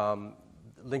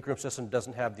 Lync room system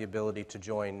doesn't have the ability to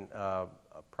join a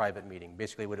private meeting.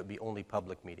 Basically, would it be only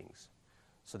public meetings?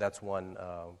 So that's one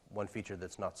feature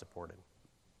that's not supported.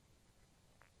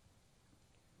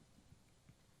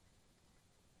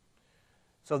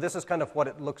 So this is kind of what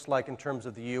it looks like in terms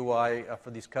of the UI for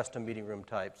these custom meeting room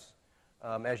types.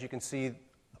 As you can see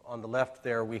on the left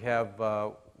there, we have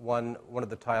one of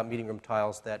the meeting room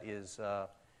tiles that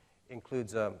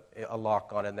includes a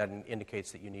lock on it, and that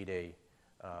indicates that you need a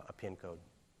PIN code.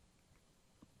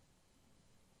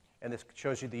 And this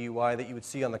shows you the UI that you would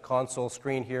see on the console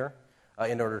screen here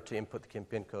in order to input the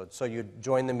PIN code. So you'd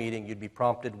join the meeting, you'd be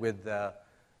prompted with the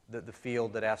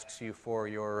field that asks you for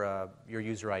your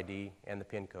user ID and the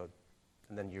PIN code,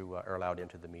 and then you are allowed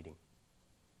into the meeting.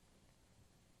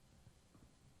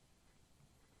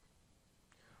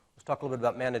 Let's talk a little bit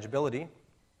about manageability.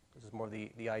 This is more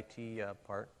the IT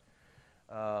part.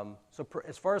 So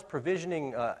as far as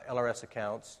provisioning LRS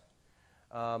accounts,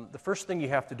 the first thing you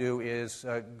have to do is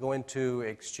go into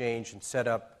Exchange and set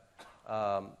up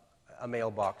a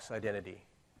mailbox identity.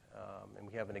 And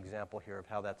we have an example here of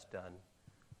how that's done.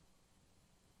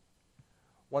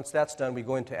 Once that's done, we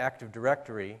go into Active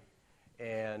Directory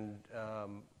and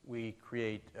we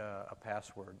create a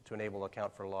password to enable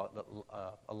account for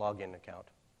a login account.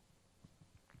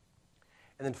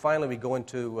 And then finally, we go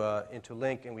into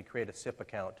Lync and we create a SIP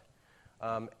account.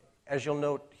 As you'll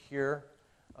note here,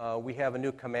 we have a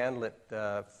new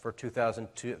commandlet for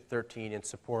 2013 in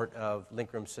support of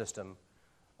Lync room system,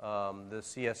 the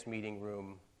CS meeting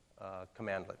room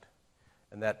commandlet.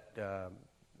 And that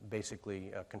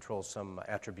basically controls some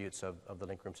attributes of the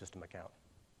Lync room system account.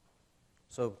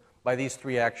 So by these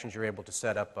three actions, you're able to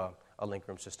set up a Lync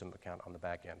room system account on the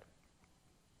back end.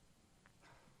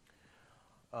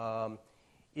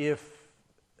 If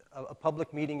a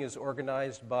public meeting is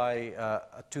organized by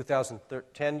a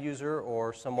 2010 user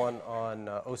or someone on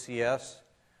OCS,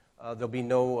 there'll be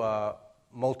no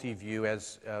multi-view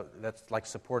as that's like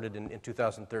supported in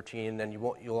 2013, and then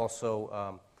you'll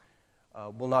also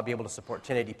will not be able to support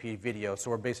 1080p video, so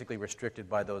we're basically restricted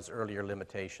by those earlier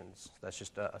limitations. That's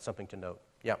just something to note.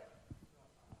 Yeah.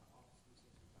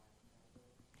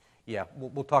 Yeah,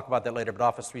 we'll talk about that later, but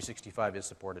Office 365 is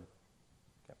supported.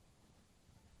 Yeah.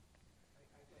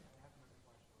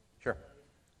 Sure.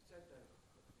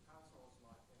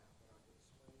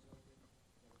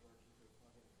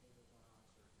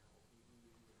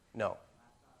 No,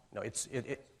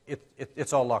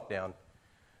 it's all locked down.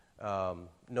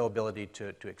 No ability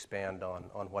to expand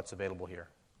on what's available here.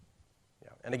 Yeah.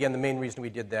 And again, the main reason we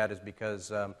did that is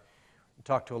because we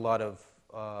talked to a lot of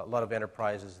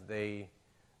enterprises. They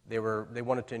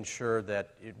wanted to ensure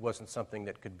that it wasn't something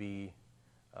that could be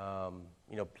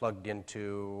plugged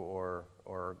into or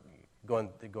going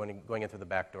in through the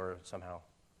back door somehow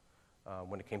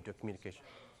when it came to communication.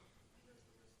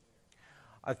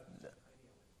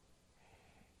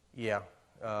 Yeah.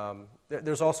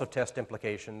 There's also test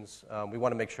implications. We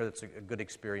want to make sure it's a good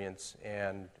experience,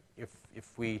 and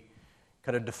if we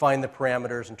kind of define the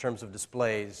parameters in terms of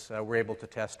displays, we're able to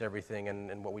test everything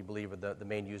and what we believe are the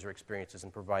main user experiences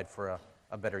and provide for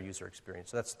a better user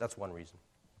experience. So that's one reason.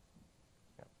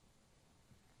 Yeah.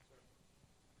 So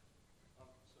how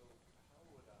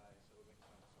would I, so it makes sense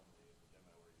on the demo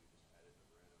where you just added the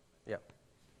room and Yeah. pretty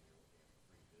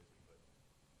busy, but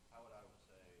how would I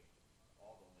say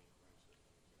all the Lync room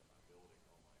systems in my building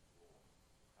on my floor,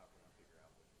 how can I figure out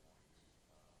which ones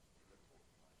difficult to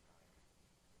find time?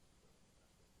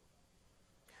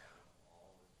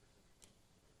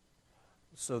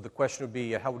 So the question would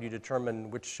be, how would you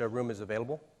determine which room is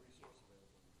available?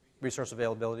 Resource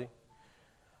availability.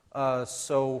 There's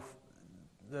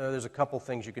a couple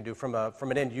things you can do. From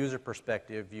an end user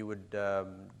perspective, you would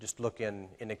just look in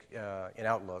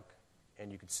Outlook,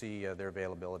 and you could see their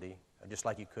availability, just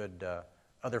like you could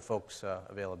other folks'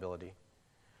 availability.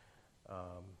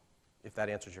 If that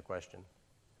answers your question.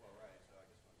 Well, right. So I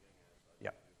guess what I'm getting at is Yeah.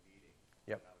 a meeting.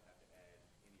 Yep. I would have to add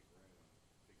any room to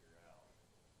figure out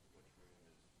which room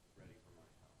is ready for my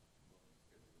time.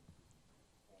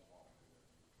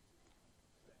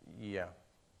 Yeah,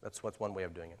 that's one way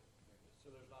of doing it. So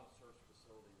there's not a search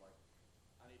facility like,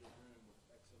 I need a room with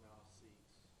X amount of seats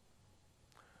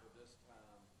for this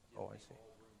time. Oh, I see.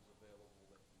 All rooms available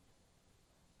that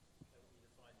you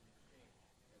define in exchange.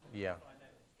 Yeah.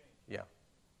 Yeah.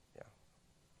 Yeah.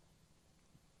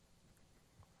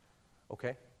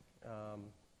 Okay.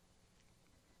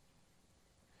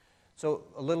 So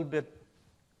a little bit.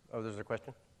 Oh, there's a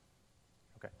question?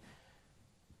 Okay.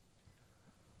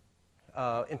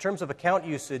 In terms of account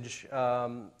usage,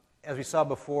 as we saw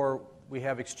before, we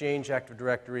have Exchange, Active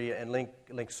Directory, and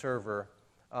Lync Server.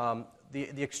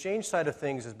 The Exchange side of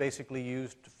things is basically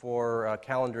used for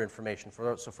calendar information.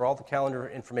 So for all the calendar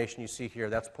information you see here,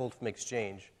 that's pulled from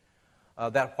Exchange.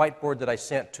 That whiteboard that I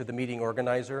sent to the meeting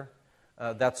organizer,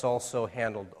 that's also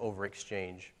handled over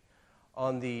Exchange.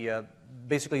 On the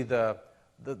basically the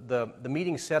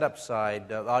meeting setup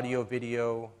side, audio,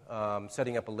 video,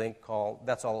 setting up a Lync call,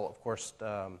 that's all, of course,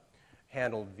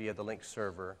 handled via the Lync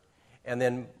server. And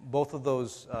then both of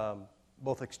those,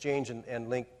 both Exchange and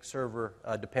Lync server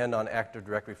depend on Active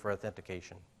Directory for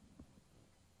authentication.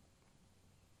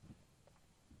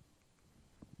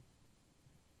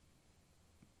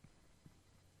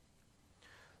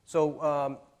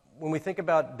 So when we think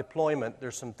about deployment,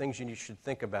 there's some things you should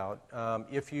think about.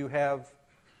 If you have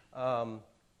a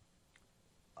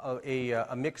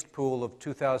mixed pool of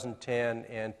 2010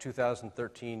 and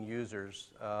 2013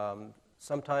 users,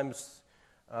 sometimes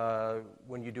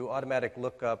when you do automatic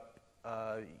lookup,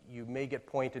 you may get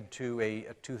pointed to a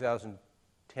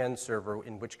 2010 server,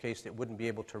 in which case it wouldn't be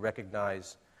able to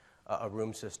recognize a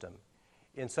room system.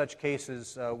 In such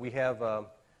cases, we have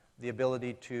the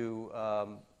ability to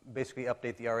basically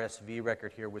update the RSV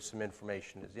record here with some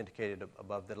information, as indicated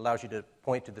above, that allows you to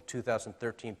point to the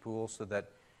 2013 pool so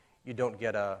that you don't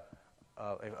get a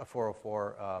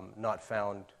 404 not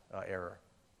found error.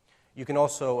 You can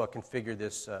also configure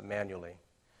this manually.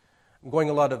 I'm going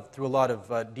through a lot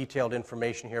of detailed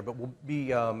information here, but we'll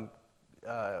be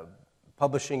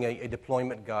publishing a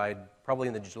deployment guide probably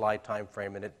in the July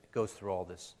timeframe, and it goes through all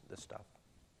this stuff.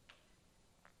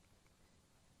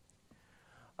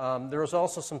 There is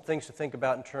also some things to think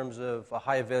about in terms of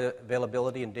high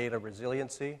availability and data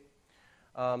resiliency.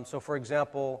 So for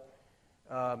example,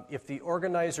 if the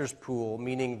organizer's pool,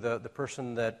 meaning the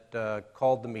person that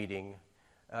called the meeting,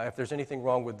 if there's anything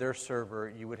wrong with their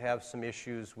server, you would have some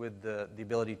issues with the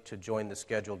ability to join the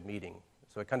scheduled meeting.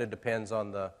 So it kind of depends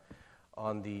on the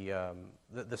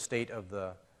state of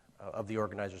the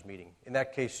organizer's meeting. In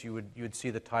that case, you would see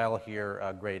the tile here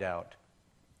grayed out.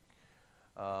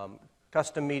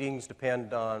 Custom meetings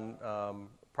depend on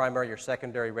primary or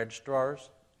secondary registrars,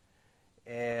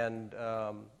 and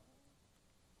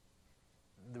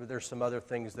there's some other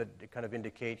things that kind of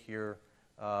indicate here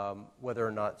whether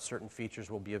or not certain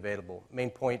features will be available.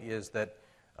 Main point is that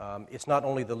it's not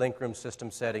only the Lync room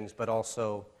system settings, but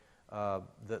also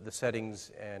the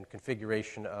settings and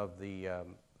configuration of the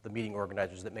meeting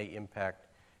organizers that may impact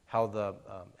how the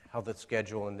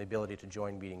schedule and the ability to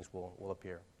join meetings will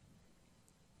appear.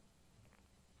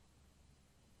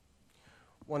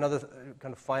 one other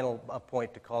kind of final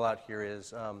point to call out here is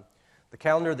the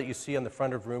calendar that you see on the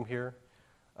front of room here,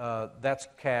 that's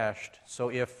cached. So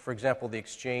if, for example, the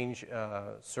Exchange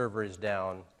server is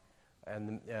down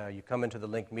and you come into the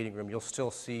Lync meeting room, you'll still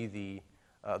see the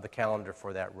calendar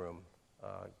for that room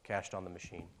cached on the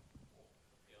machine.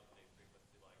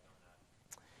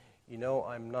 You know,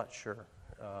 I'm not sure.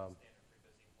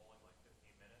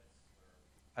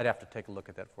 I'd have to take a look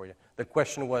at that for you. The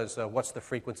question was, what's the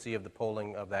frequency of the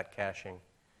polling of that caching?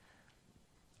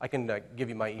 I can give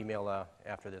you my email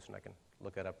after this, and I can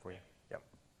look that up for you. Yeah.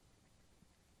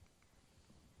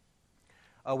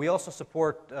 We also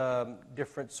support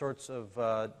different sorts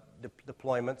of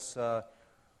deployments,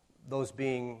 those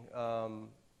being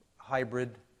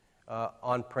hybrid,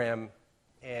 on-prem,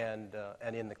 and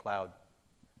in the cloud.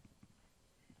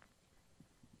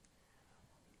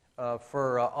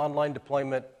 For online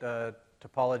deployment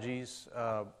topologies,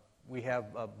 we have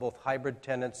both hybrid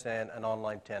tenants and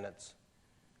online tenants.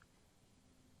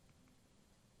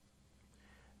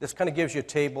 This kind of gives you a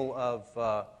table of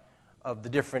the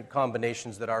different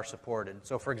combinations that are supported.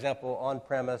 So, for example,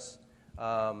 on-premise,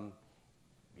 obviously,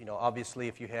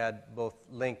 if you had both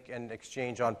Lync and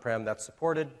Exchange on-prem, that's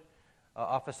supported.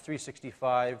 Office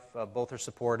 365, both are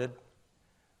supported.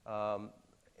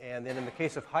 And then in the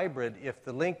case of hybrid, if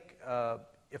the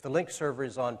Lync server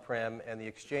is on-prem and the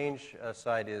Exchange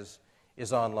side is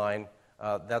online,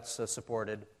 that's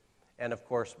supported. And of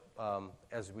course,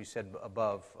 as we said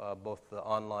above, both the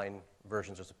online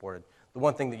versions are supported. The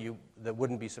one thing that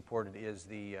wouldn't be supported is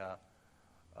the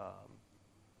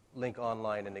Lync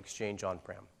online and Exchange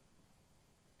on-prem.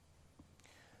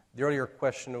 The earlier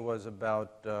question was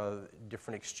about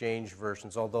different Exchange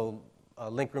versions. Although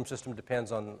Lync Room System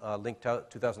depends on Lync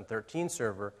 2013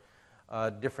 server,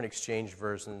 different Exchange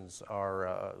versions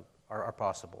are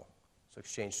possible. So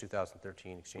Exchange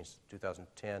 2013, Exchange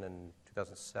 2010, and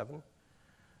 2007,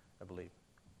 I believe.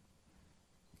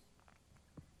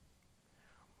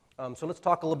 So let's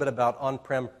talk a little bit about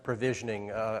on-prem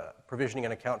provisioning, provisioning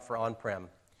an account for on-prem.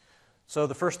 So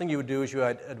the first thing you would do is you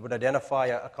would identify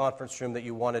a conference room that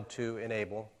you wanted to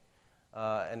enable,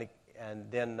 and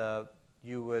then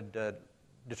you would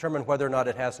determine whether or not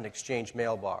it has an Exchange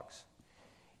mailbox.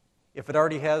 If it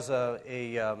already has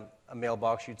a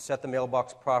mailbox, you'd set the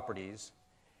mailbox properties,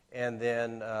 and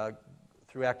then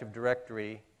through Active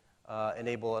Directory,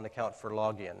 enable an account for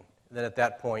login. And then at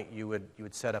that point, you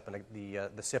would set up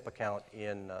the SIP account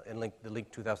in the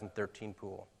Lync 2013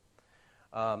 pool.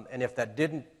 And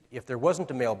if there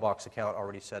wasn't a mailbox account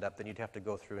already set up, then you'd have to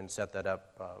go through and set that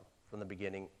up from the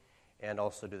beginning, and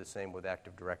also do the same with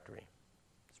Active Directory.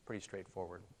 It's pretty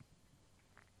straightforward.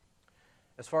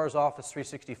 As far as Office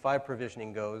 365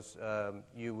 provisioning goes,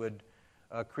 you would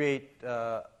create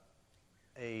an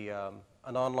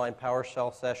online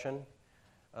PowerShell session,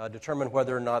 determine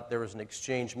whether or not there was an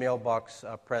Exchange mailbox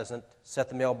present, set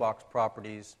the mailbox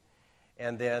properties,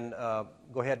 and then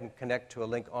go ahead and connect to a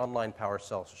Lync online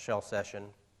PowerShell session,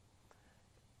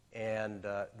 and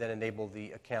then enable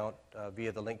the account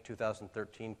via the Lync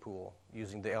 2013 pool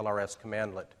using the LRS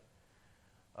commandlet.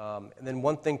 And then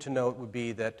one thing to note would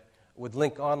be that with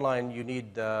Lync Online, you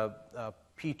need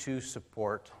P2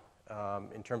 support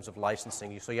in terms of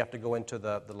licensing. So you have to go into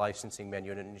the licensing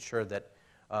menu and ensure that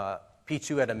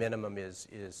P2 at a minimum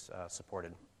is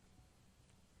supported.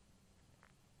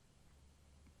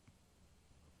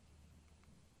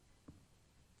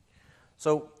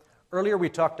 So earlier we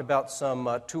talked about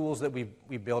some tools that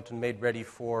we built and made ready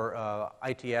for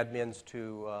IT admins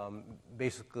to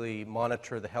basically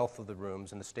monitor the health of the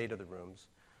rooms and the state of the rooms.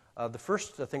 The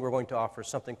first thing we're going to offer is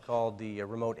something called the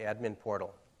Remote Admin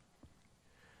Portal.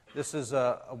 This is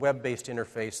a web-based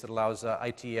interface that allows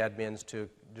IT admins to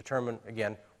determine,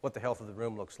 again, what the health of the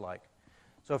room looks like.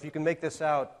 So if you can make this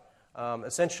out,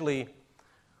 essentially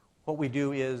what we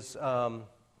do is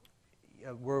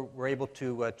we're able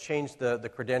to change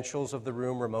the credentials of the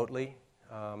room remotely.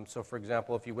 So for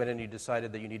example, if you went and you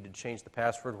decided that you needed to change the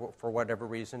password for whatever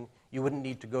reason, you wouldn't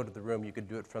need to go to the room. You could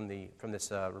do it from this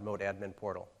Remote Admin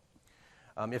Portal.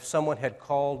 If someone had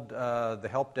called the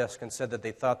help desk and said that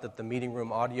they thought that the meeting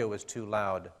room audio was too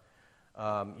loud,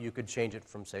 you could change it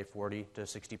from, say, 40 to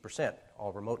 60%,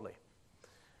 all remotely.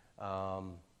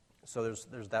 So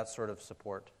there's that sort of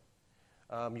support.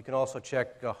 You can also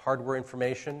check hardware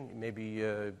information. Maybe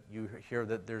you hear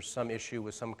that there's some issue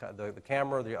with the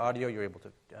camera or the audio. You're able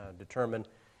to determine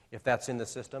if that's in the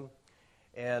system,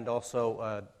 and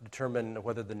also determine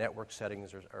whether the network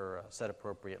settings are set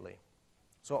appropriately.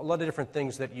 So a lot of different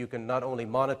things that you can not only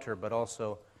monitor but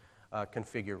also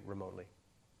configure remotely.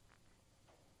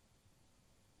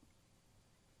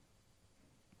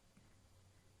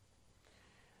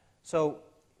 So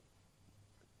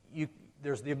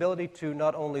there's the ability to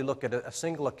not only look at a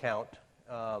single account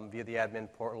via the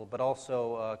admin portal, but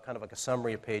also kind of like a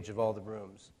summary page of all the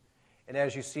rooms. And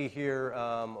as you see here,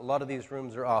 a lot of these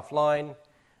rooms are offline,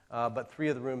 but 3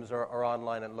 of the rooms are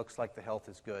online, and it looks like the health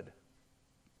is good.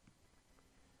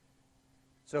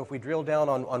 So if we drill down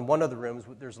on one of the rooms,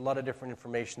 there's a lot of different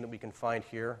information that we can find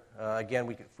here.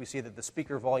 Again, if we see that the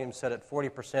speaker volume set at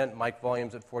 40%, mic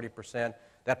volume's at 40%.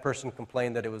 That person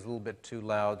complained that it was a little bit too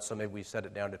loud, so maybe we set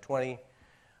it down to 20.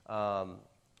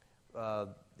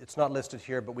 It's not listed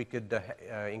here, but we could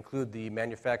include the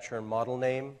manufacturer and model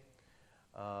name,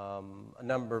 a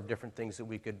number of different things that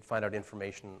we could find out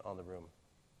information on the room.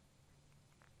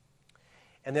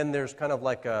 And then there's kind of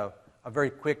like a very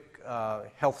quick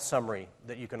health summary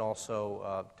that you can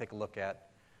also take a look at.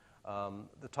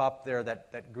 The top there,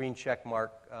 that green check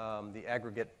mark, the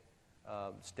aggregate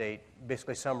state,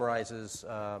 basically summarizes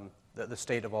the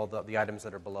state of all the items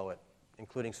that are below it,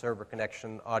 including server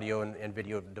connection, audio, and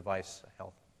video device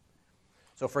health.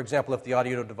 So for example, if the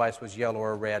audio device was yellow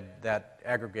or red, that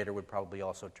aggregator would probably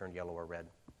also turn yellow or red.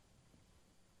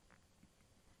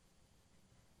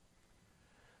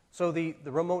 So the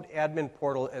remote admin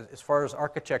portal, as far as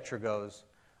architecture goes,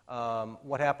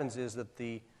 what happens is that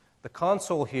the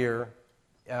console here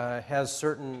has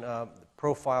certain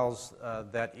profiles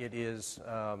that it is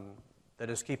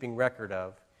keeping record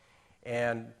of,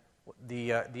 and the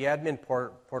admin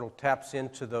portal taps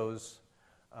into those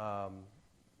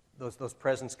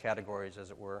presence categories,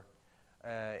 as it were,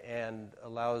 and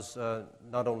allows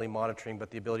not only monitoring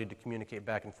but the ability to communicate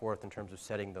back and forth in terms of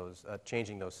setting those,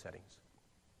 changing those settings.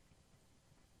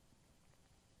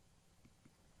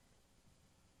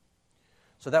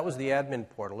 So that was the admin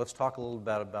portal. Let's talk a little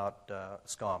bit about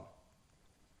SCOM.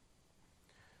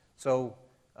 So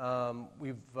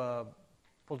we've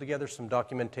pulled together some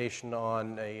documentation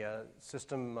on a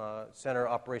System Center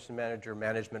Operation Manager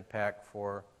management pack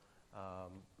for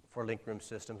Lync room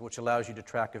systems, which allows you to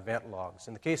track event logs.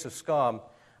 In the case of SCOM,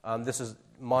 this is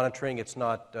monitoring. It's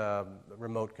not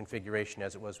remote configuration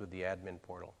as it was with the admin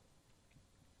portal.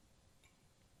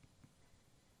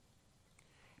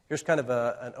 Here's kind of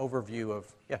an overview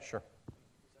of, yeah, sure.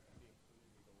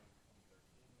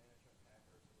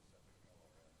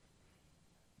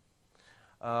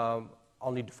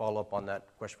 I'll need to follow up on that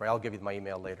question for you. I'll give you my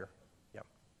email later. Yeah.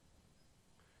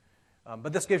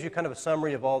 But this gives you kind of a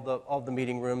summary of all the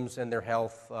meeting rooms and their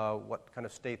health, what kind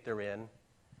of state they're in.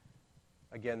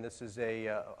 Again, this is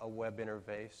a web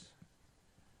interface.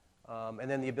 And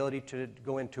then the ability to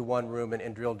go into one room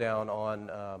and drill down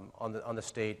on the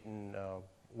state and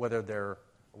whether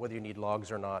you need logs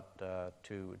or not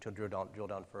to drill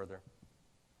down further.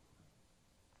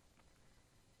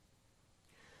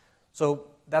 So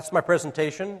that's my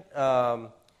presentation.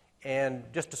 And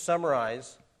just to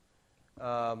summarize,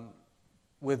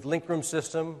 with Lync Room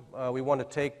System, we want to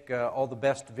take all the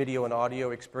best video and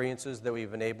audio experiences that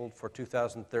we've enabled for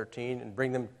 2013 and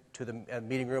bring them to the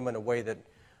meeting room in a way that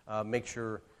makes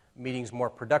your meetings more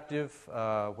productive,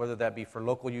 whether that be for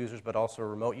local users but also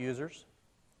remote users.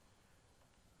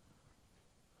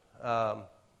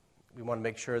 We want to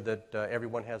make sure that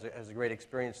everyone has a great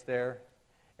experience there.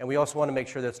 And we also want to make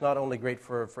sure that it's not only great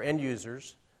for end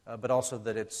users, but also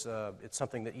that it's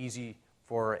something that's easy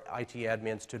for IT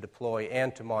admins to deploy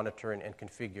and to monitor and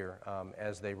configure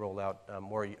as they roll out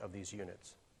more of these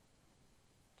units.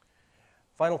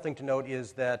 Final thing to note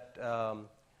is that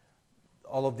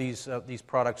all of these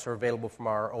products are available from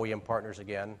our OEM partners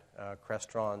again,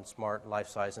 Crestron, Smart,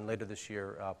 Lifesize, and later this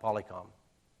year, Polycom.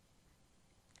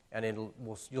 And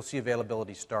you'll see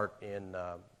availability starting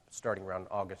around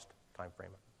August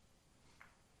timeframe.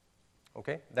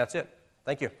 Okay, that's it.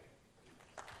 Thank you.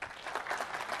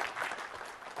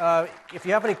 If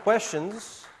you have any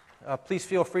questions, please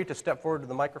feel free to step forward to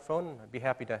the microphone. I'd be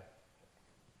happy to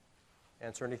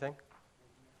answer anything.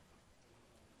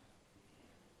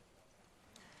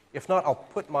 If not, I'll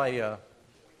put my... I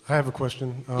have a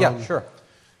question. Yeah, sure.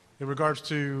 In regards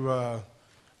to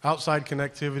outside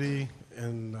connectivity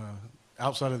and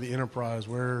outside of the enterprise,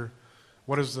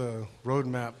 what is the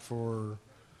roadmap for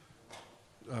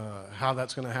how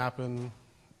that's going to happen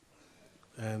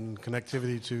and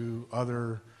connectivity to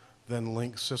other than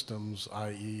Lync systems,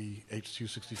 i.e.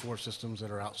 H.264 systems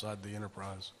that are outside the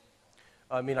enterprise?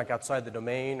 I mean like outside the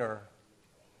domain or?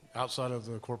 Outside of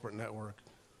the corporate network.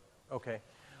 Okay.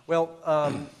 Well,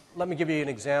 let me give you an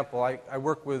example. I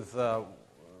work with,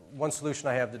 one solution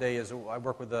I have today is I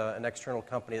work with an external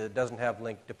company that doesn't have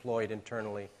Lync deployed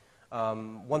internally.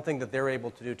 One thing that they're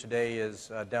able to do today is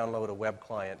download a web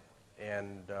client,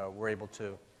 and we're able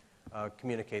to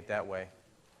communicate that way.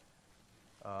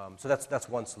 So that's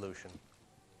one solution.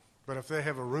 But if they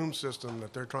have a room system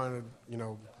that they're trying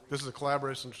to, this is a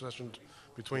collaboration session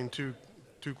between two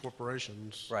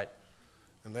corporations. Right.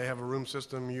 And they have a room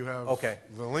system, you have Okay.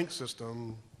 the Lync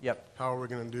system. Yep. How are we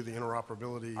going to do the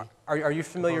interoperability? Are you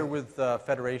familiar with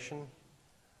Federation?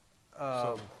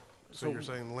 So you're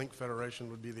saying Lync Federation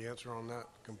would be the answer on that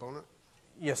component?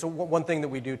 Yeah, so one thing that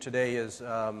we do today is,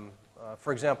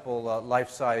 for example,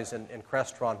 Lifesize and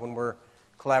Crestron, when we're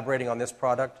collaborating on this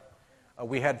product,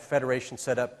 we had Federation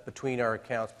set up between our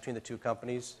accounts, between the two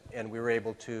companies, and we were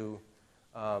able to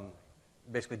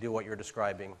basically do what you're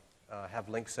describing, have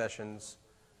Lync sessions,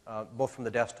 both from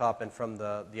the desktop and from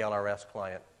the LRS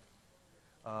client.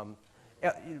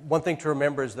 One thing to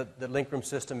remember is that the Lync room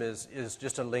system is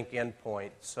just a Lync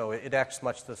endpoint, so it acts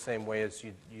much the same way as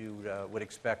you would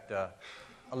expect a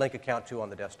Lync account to on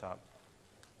the desktop.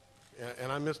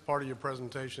 And I missed part of your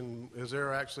presentation. Is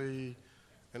there actually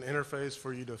an interface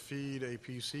for you to feed a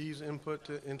PC's input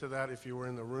into that if you were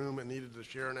in the room and needed to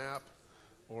share an app?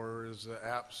 Or is the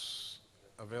apps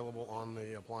available on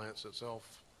the appliance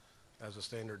itself as a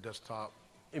standard desktop?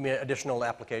 You mean additional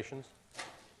applications?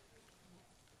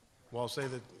 Well, say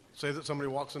that somebody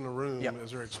walks in the room, Yep.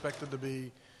 is there expected to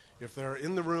be, if they're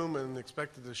in the room and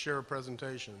expected to share a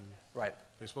presentation, Right.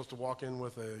 they're supposed to walk in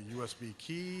with a USB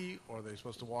key, or are they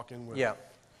supposed to walk in with... Yeah.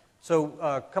 So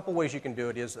a couple ways you can do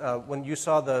it is when you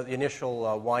saw the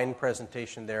initial wine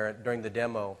presentation there during the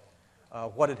demo,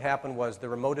 what had happened was the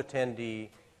remote attendee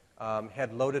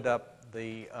had loaded up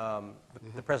the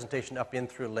presentation up in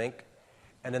through Lync,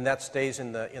 and then that stays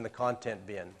in the content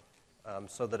bin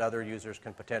so that other users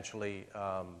can potentially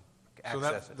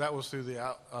access it. That was through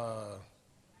the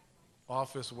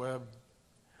Office web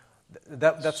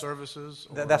That's services?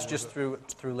 or that's was just it-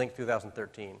 through Lync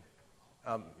 2013.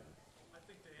 I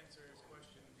think to answer his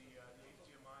question, the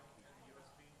HDMI and the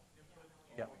USB input,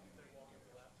 Yeah. if they're walking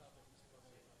the laptop, they can still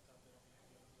see the laptop, they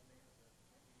don't need to be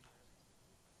able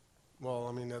to Well,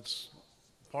 I mean, that's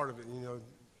part of it.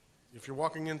 If you're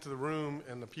walking into the room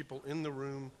and the people in the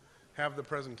room have the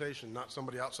presentation, not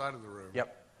somebody outside of the room.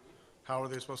 Yep. How are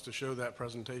they supposed to show that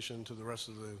presentation to the rest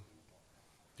of the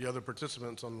other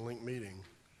participants on the Lync meeting?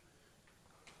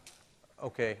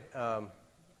 Okay.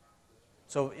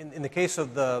 So in the case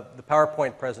of the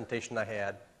PowerPoint presentation I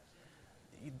had,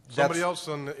 Somebody else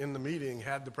in the meeting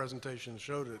had the presentation,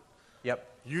 showed it. Yep.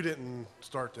 You didn't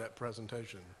start that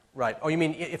presentation. Right. Oh, you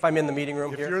mean if I'm in the meeting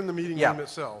room If here? you're in the meeting Yeah. room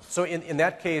itself. So in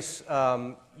that case,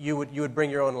 you would bring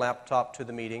your own laptop to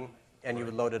the meeting, and you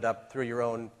would load it up through your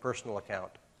own personal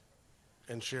account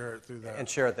And share it through that. and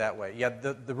share it that way. Yeah.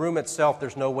 The room itself,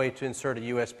 there's no way to insert a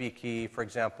USB key, for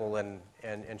example,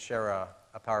 and share a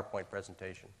PowerPoint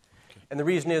presentation. Okay. And the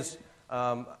reason is,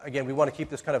 again, we want to keep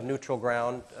this kind of neutral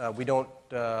ground. We don't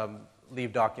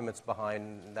leave documents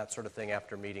behind and that sort of thing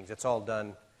after meetings. It's all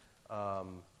done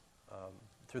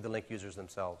through the Lync users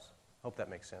themselves. Hope that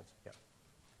makes sense. Yeah.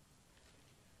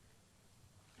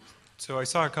 So I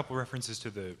saw a couple references to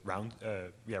the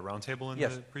roundtable in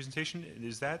Yes. the presentation.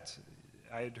 Is that,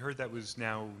 I had heard that was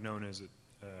now known as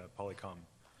a Polycom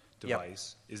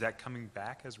device. Is that coming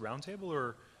back as roundtable,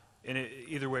 or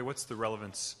either way, what's the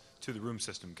relevance to the room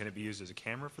system? Can it be used as a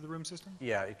camera for the room system?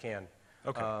 Yeah, it can.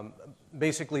 Okay.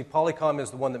 Basically, Polycom is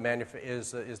the one that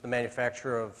is the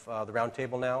manufacturer of the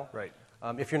roundtable now. Right.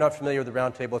 If you're not familiar with the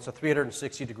roundtable, it's a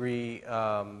 360-degree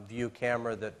view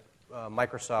camera that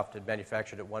Microsoft had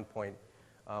manufactured at one point.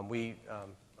 We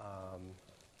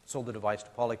sold the device to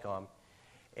Polycom,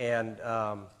 and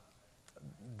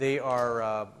they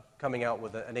are coming out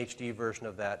with an HD version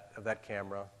of that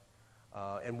camera.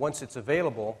 And once it's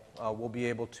available, you'll be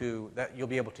able to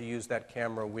use that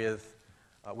camera with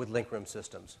Lync room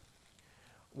systems.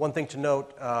 One thing to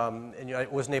note, and I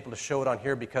wasn't able to show it on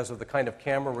here because of the kind of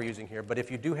camera we're using here, but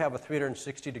if you do have a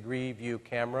 360-degree view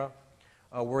camera,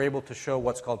 we're able to show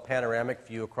what's called panoramic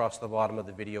view across the bottom of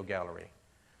the video gallery.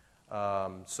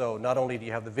 So not only do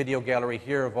you have the video gallery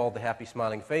here of all the happy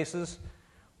smiling faces,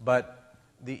 but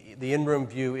the in-room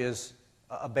view is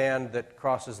a band that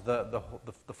crosses the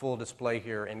full display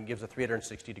here and gives a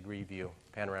 360-degree view,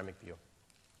 panoramic view.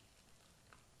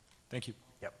 Thank you.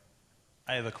 Yep.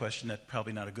 I have a question that's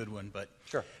probably not a good one, but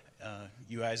Sure.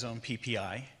 You guys own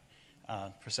PPI,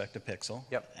 Perspective Pixel.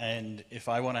 Yep. And if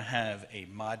I want to have a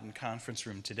modern conference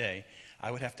room today, I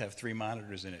would have to have 3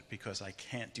 monitors in it because I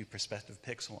can't do Perspective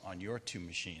Pixel on your 2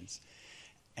 machines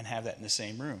and have that in the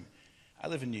same room. I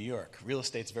live in New York. Real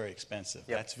estate's very expensive.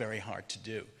 Yep. That's very hard to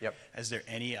do. Yep. Is there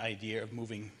any idea of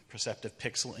moving Perceptive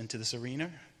Pixel into this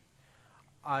arena?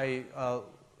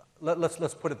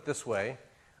 Let's put it this way.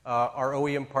 Our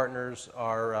OEM partners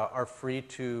are free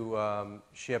to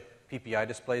ship PPI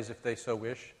displays if they so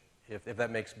wish, if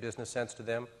that makes business sense to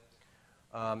them.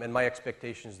 And my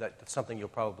expectation is that that's something you'll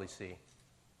probably see.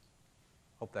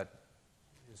 Hope that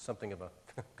is something of a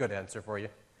good answer for you.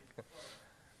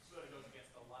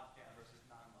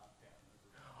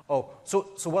 Oh, so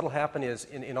what will happen is,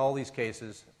 in all these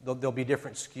cases, there'll be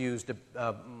different SKUs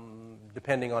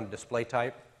depending on display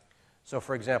type. So,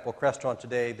 for example, Crestron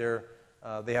today,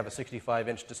 they have a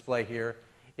 65-inch display here.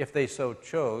 If they so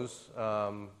chose,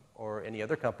 or any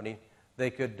other company, they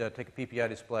could take a PPI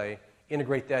display,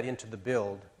 integrate that into the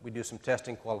build. We do some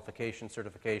testing, qualification,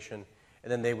 certification,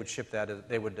 and then they would ship that.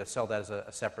 They would sell that as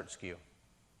a separate SKU.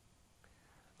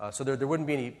 So there wouldn't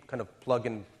be any kind of plug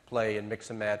and play and mix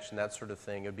and match and that sort of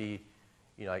thing. It would be,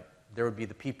 like there would be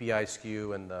the PPI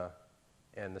SKU and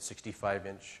the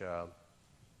 65-inch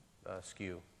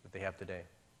SKU that they have today.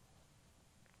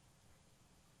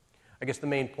 I guess the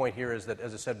main point here is that,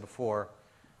 as I said before,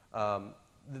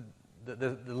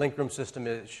 the Lync room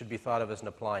system should be thought of as an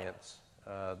appliance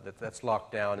that's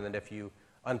locked down, and then if you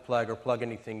unplug or plug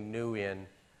anything new in,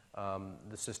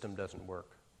 the system doesn't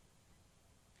work.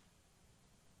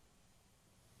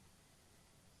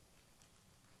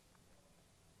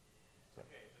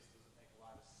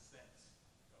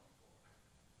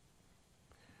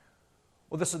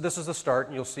 Well, this is the start,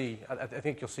 and you'll see. I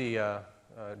think you'll see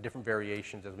different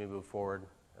variations as we move forward,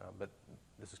 but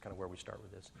this is kind of where we start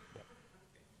with this. Yeah.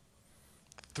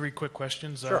 3 quick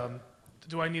questions. Sure.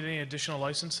 Do I need any additional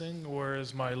licensing, or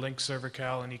is my Lync server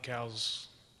cal and ecals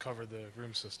cover the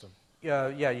room system? Yeah,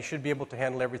 you should be able to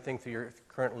handle everything through your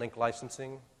current Lync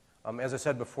licensing. As I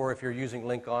said before, if you're using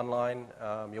Lync online,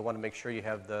 you'll want to make sure you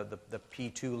have the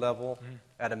P2 level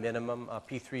at a minimum.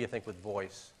 P3, I think, with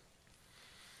voice.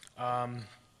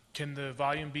 Can the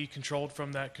volume be controlled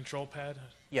from that control pad?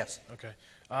 Yes. Okay.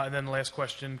 And then the last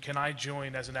question, can I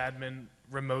join as an admin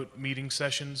remote meeting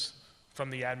sessions from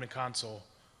the admin console?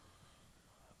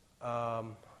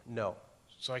 No.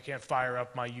 So I can't fire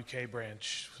up my UK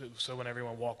branch, so when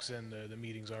everyone walks in, the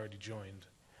meeting's already joined?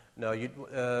 No.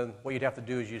 What you'd have to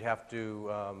do is you'd have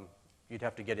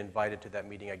to get invited to that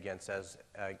meeting again as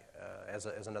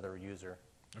another user.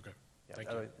 Okay. Yeah,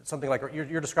 Thank you. something like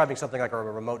you're describing something like a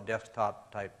remote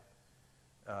desktop type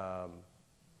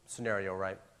scenario,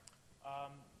 right?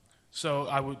 So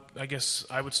I guess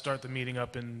I would start the meeting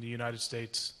up in the United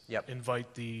States. Yep.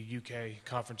 Invite the UK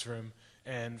conference room,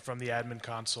 and from the admin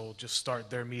console, just start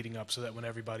their meeting up so that when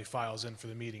everybody files in for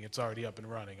the meeting, it's already up and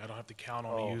running. I don't have to count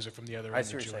on a user from the other I end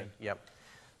see to what you're join. saying. Yep.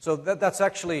 So that's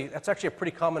actually a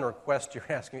pretty common request you're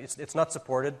asking. It's not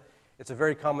supported. It's a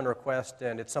very common request,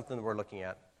 and it's something that we're looking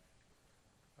at.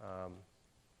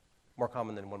 More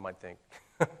common than one might think.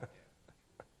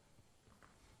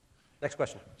 Next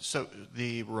question. So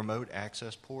the remote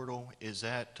access portal, is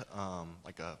that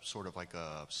like a sort of like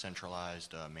a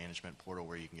centralized management portal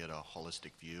where you can get a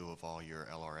holistic view of all your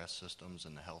LRS systems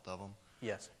and the health of them?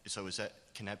 Yes. So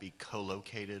can that be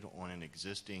co-located on an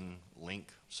existing Lync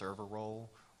server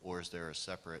role, or is there a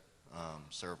separate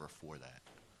server for that?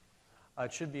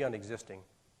 It should be on existing.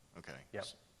 Okay. Yep.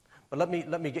 But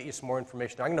let me get you some more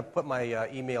information. I'm going to put my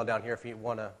email down here if you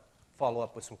want to follow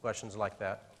up with some questions like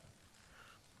that.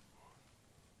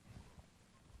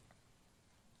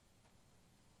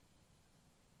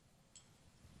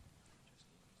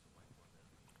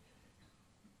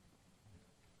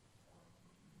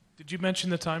 Did you mention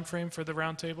the time frame for the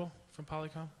roundtable from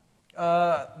Polycom?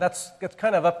 That's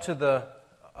kind of up to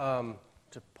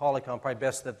to Polycom. Probably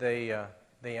best that they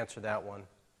answer that one.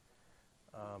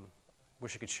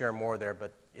 Wish I could share more there,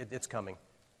 but it's coming.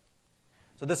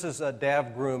 So this is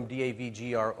Dav Groom,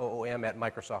 DAVGROOM at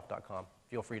Microsoft.com.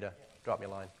 Feel free to drop me a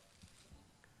line.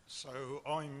 So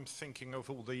I'm thinking of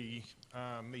all the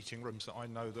meeting rooms that I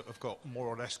know that have got more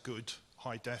or less good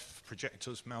high-def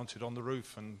projectors mounted on the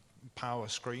roof and power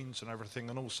screens and everything,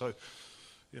 and also,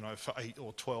 for 8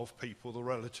 or 12 people, the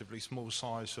relatively small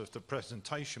size of the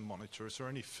presentation monitor. Is there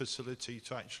any facility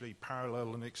to actually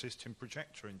parallel an existing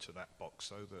projector into that box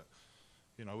so that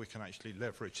we can actually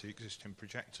leverage the existing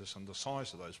projectors and the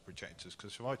size of those projectors?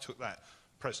 Because if I took that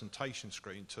presentation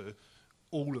screen to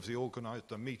all of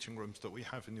the meeting rooms that we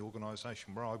have in the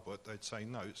organisation where I work, they'd say,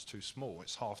 no, it's too small.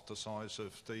 It's half the size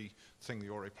of the thing that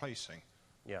you're replacing.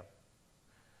 Yeah.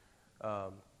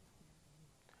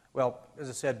 Well, as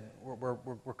I said, we're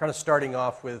kind of starting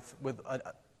off with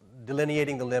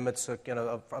delineating the limits of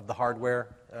the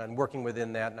hardware and working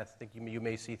within that, and I think you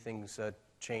may see things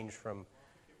change from.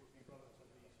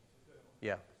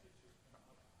 Yeah.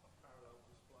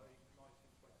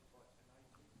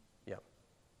 Yeah.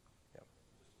 Yeah.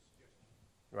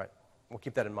 Right. We'll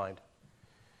keep that in mind.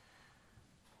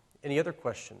 Any other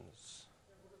questions?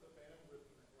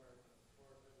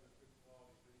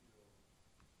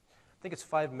 think it's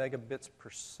 5 megabits per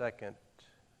second.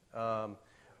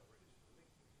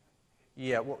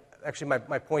 Yeah, well, actually,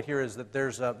 my point here is that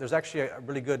there's actually a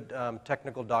really good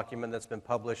technical document that's been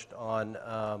published on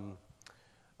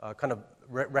kind of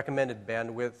recommended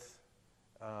bandwidth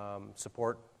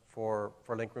support for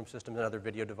Lync room systems and other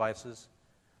video devices.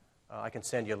 I can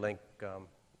send you a link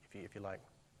if you like.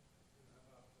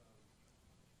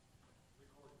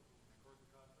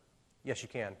 Yes, you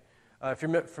can. If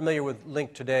you're familiar with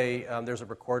Lync today, there's a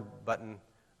record button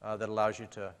that allows you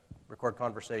to record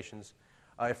conversations.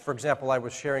 If, for example, I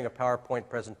was sharing a PowerPoint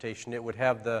presentation, it would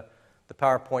have the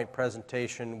PowerPoint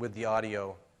presentation with the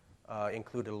audio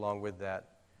included along with that.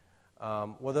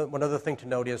 One other thing to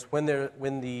note is when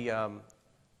the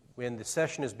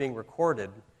session is being recorded,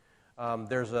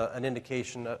 there's an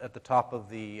indication at the top of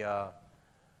the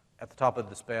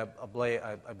display,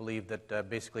 I believe, that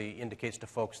basically indicates to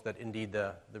folks that indeed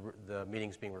the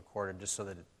meeting's being recorded, just so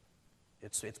that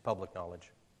it's public knowledge.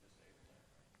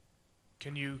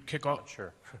 Can you kick off?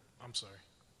 Sure. I'm sorry.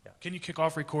 Yeah. Can you kick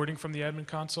off recording from the admin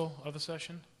console of the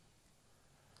session?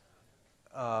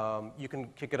 You can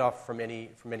kick it off from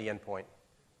any endpoint.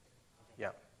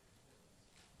 Yeah.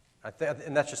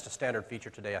 And that's just a standard feature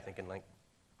today, I think, in Lync.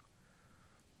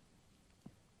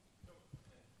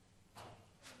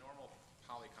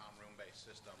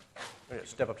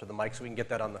 Step up to the mic so we can get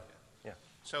that on the, yeah.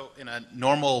 So in a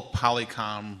normal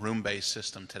Polycom room-based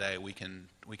system today, we can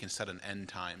set an end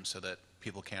time so that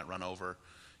people can't run over.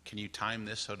 Can you time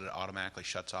this so that it automatically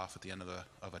shuts off at the end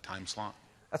of a time slot?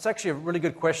 That's actually a really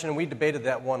good question, and we debated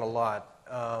that one a lot.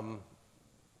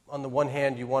 On the one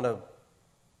hand, you want to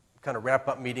kind of wrap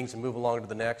up meetings and move along to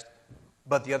the next,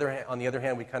 but on the other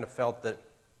hand, we kind of felt that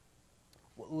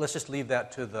let's just leave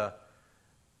that to the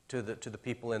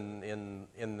people in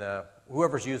the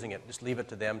whoever's using it. Just leave it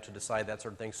to them to decide that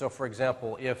sort of thing. So, for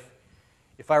example, if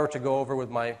I were to go over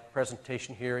with my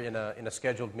presentation here in a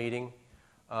scheduled meeting,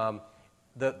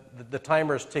 the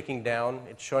timer is ticking down.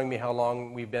 It's showing me how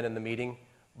long we've been in the meeting,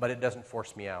 but it doesn't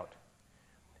force me out.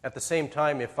 At the same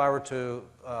time, if I were to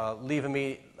leave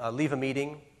a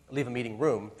meeting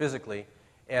room physically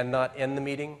and not end the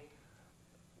meeting,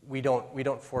 we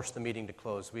don't force the meeting to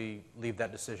close. We leave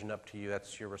that decision up to you.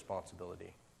 That's your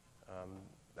responsibility.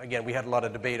 Again, we had a lot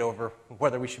of debate over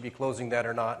whether we should be closing that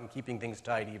or not and keeping things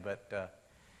tidy, but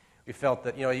we felt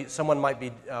that someone might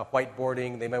be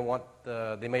whiteboarding.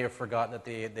 They may have forgotten that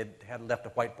they had left a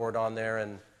whiteboard on there,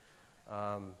 and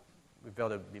we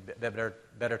felt it would be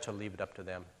better to leave it up to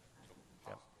them.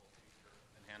 So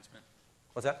enhancement?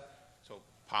 What's that? So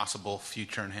possible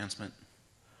future enhancement?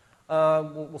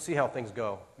 We'll see how things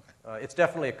go. It's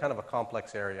definitely a kind of a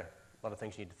complex area. A lot of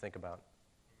things you need to think about.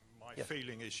 My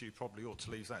feeling is you probably ought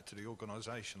to leave that to the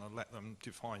organisation and let them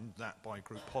define that by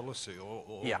group policy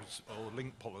or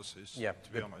Lync policies, to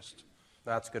be honest.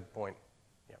 That's a good point.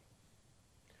 Yeah.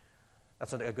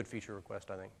 That's a good feature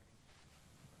request, I think.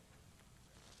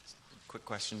 Quick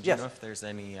question. Do Yes. you know if there's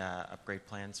any upgrade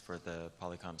plans for the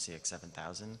Polycom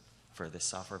CX7000 for this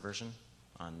software version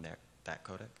on that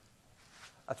codec?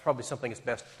 That's probably something that's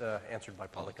best answered by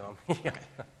Polycom. Yeah.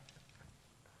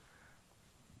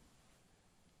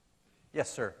 Yes,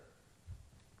 sir.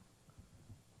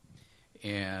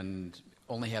 And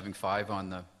only having 5 on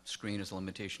the screen is a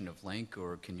limitation of Lync,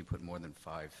 or can you put more than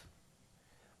 5?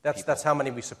 That's how many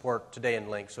we support today in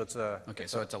Lync. So it's a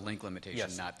so it's a Lync limitation,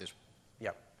 yes. not this.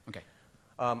 Yeah. Okay.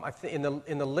 I think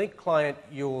in the Lync client,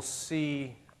 you'll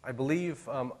see, I believe,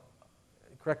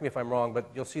 correct me if I'm wrong, but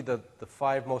you'll see the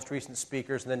 5 most recent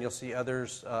speakers, and then you'll see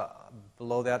others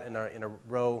below that in a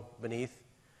row beneath.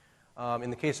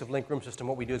 In the case of Lync Room System,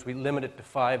 what we do is we limit it to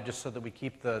 5 just so that we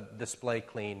keep the display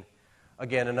clean.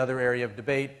 Again, another area of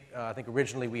debate. I think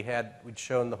originally we'd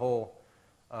shown the whole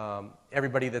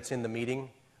everybody that's in the meeting,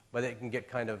 but it can get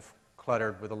kind of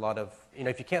cluttered with a lot of,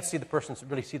 if you can't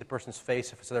really see the person's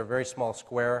face, if it's a very small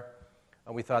square,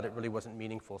 we thought it really wasn't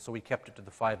meaningful, so we kept it to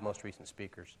the 5 most recent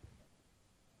speakers.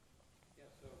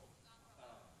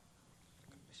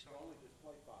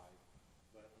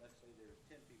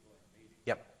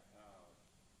 Yep.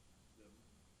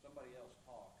 Somebody else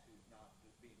talks who's not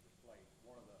being displayed.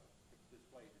 One of the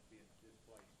displays is being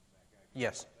displaced.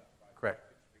 Yes, correct.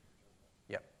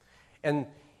 Yep. And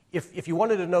if you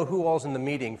wanted to know who all's in the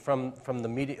meeting from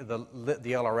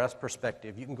the LRS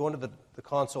perspective, you can go into the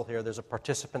console here. There's a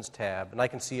participants tab, and I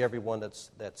can see everyone that's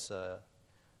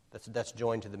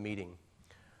joined to the meeting.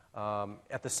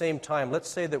 At the same time, let's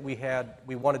say that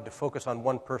we wanted to focus on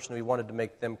one person. We wanted to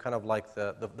make them kind of like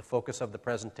the focus of the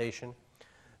presentation.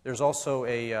 There's also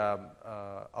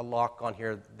a lock on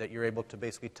here that you're able to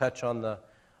basically touch on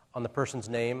the person's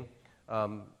name,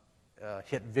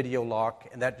 hit video lock,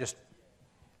 and that just,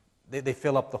 they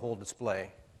fill up the whole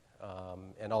display.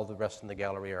 And all the rest in the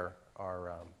gallery are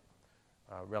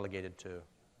relegated to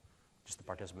just the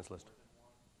participants list.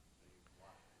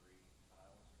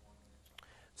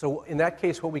 So in that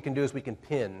case, what we can do is we can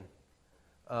pin.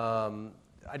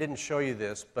 I didn't show you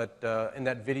this, but in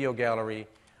that video gallery,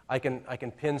 I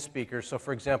can pin speakers. So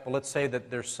for example, let's say that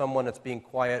there's someone that's being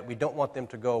quiet. We don't want them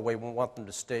to go away. We want them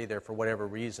to stay there for whatever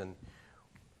reason.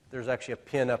 There's actually a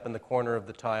pin up in the corner of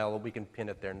the tile. We can pin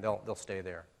it there, and they'll stay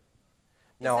there.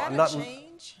 Now, Is that I'm not. a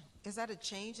change? Is that a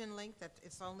change in Lync that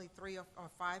it's only 3 or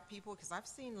 5 people? Because I've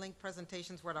seen Lync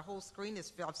presentations where the whole screen is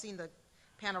filled. I've seen the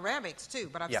panoramics too,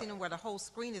 but I've Yeah. seen them where the whole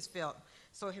screen is filled.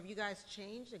 So have you guys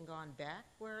changed and gone back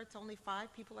where it's only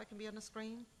 5 people that can be on the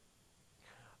screen?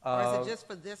 Or is it just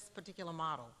for this particular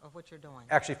model of what you're doing?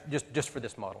 Actually, just for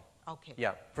this model. Okay.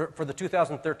 Yeah, for the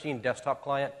 2013 desktop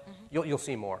client, you'll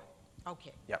see more.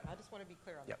 Okay. Yeah. I just want to be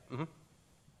clear on Yeah. that. Mm-hmm.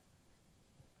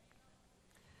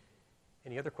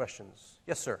 Any other questions?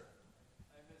 Yes, sir.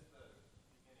 I missed the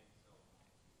beginning, so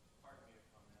pardon me if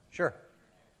I'm asking. Sure.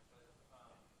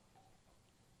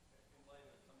 In light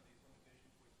of some of these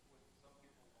limitations, would some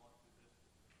people want to just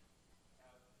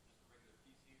have just a regular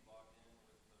PC logged in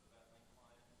with the Lync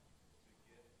client to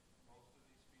get most of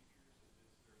these features?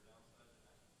 Is there a downside to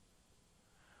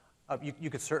that? You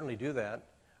could certainly do that.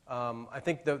 I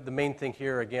think the main thing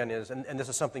here, again, is, and this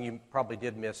is something you probably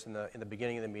did miss in the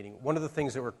beginning of the meeting, one of the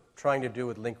things that we're trying to do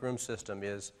with Lync Room System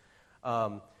is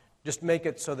just make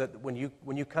it so that when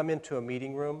you come into a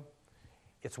meeting room,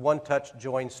 it's one touch,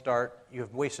 join, start. You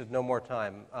have wasted no more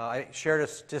time. I shared a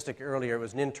statistic earlier. It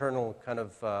was an internal kind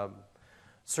of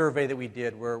survey that we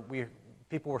did where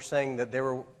people were saying that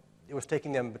it was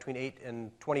taking them between 8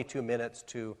 and 22 minutes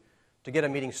to get a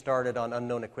meeting started on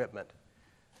unknown equipment.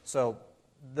 So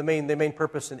the main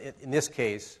purpose in this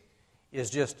case is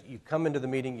just you come into the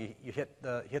meeting, you hit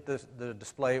the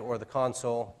display or the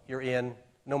console, you're in,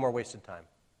 no more wasted time.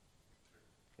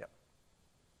 Yep.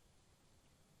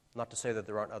 Not to say that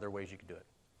there aren't other ways you could do it.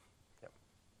 Yep.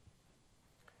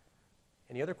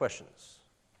 Any other questions?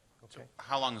 Okay.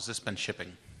 How long has this been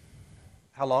shipping?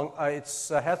 How long? It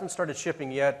hasn't started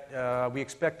shipping yet. We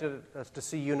expect to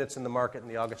see units in the market in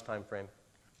the August timeframe.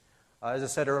 As I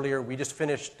said earlier, we just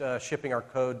finished shipping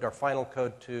our final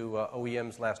code to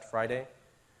OEMs last Friday.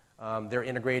 They're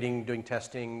integrating, doing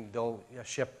testing. They'll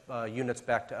ship units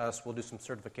back to us. We'll do some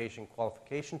certification,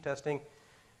 qualification testing,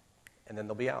 and then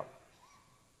they'll be out.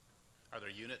 Are there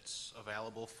units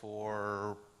available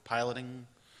for piloting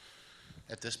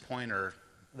at this point, or?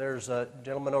 There's a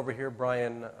gentleman over here,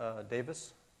 Brian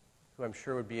Davis, who I'm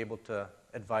sure would be able to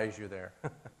advise you there.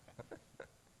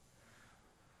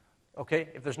 Okay,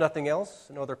 if there's nothing else,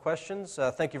 no other questions,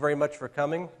 thank you very much for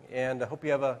coming, and I hope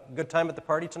you have a good time at the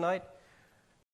party tonight.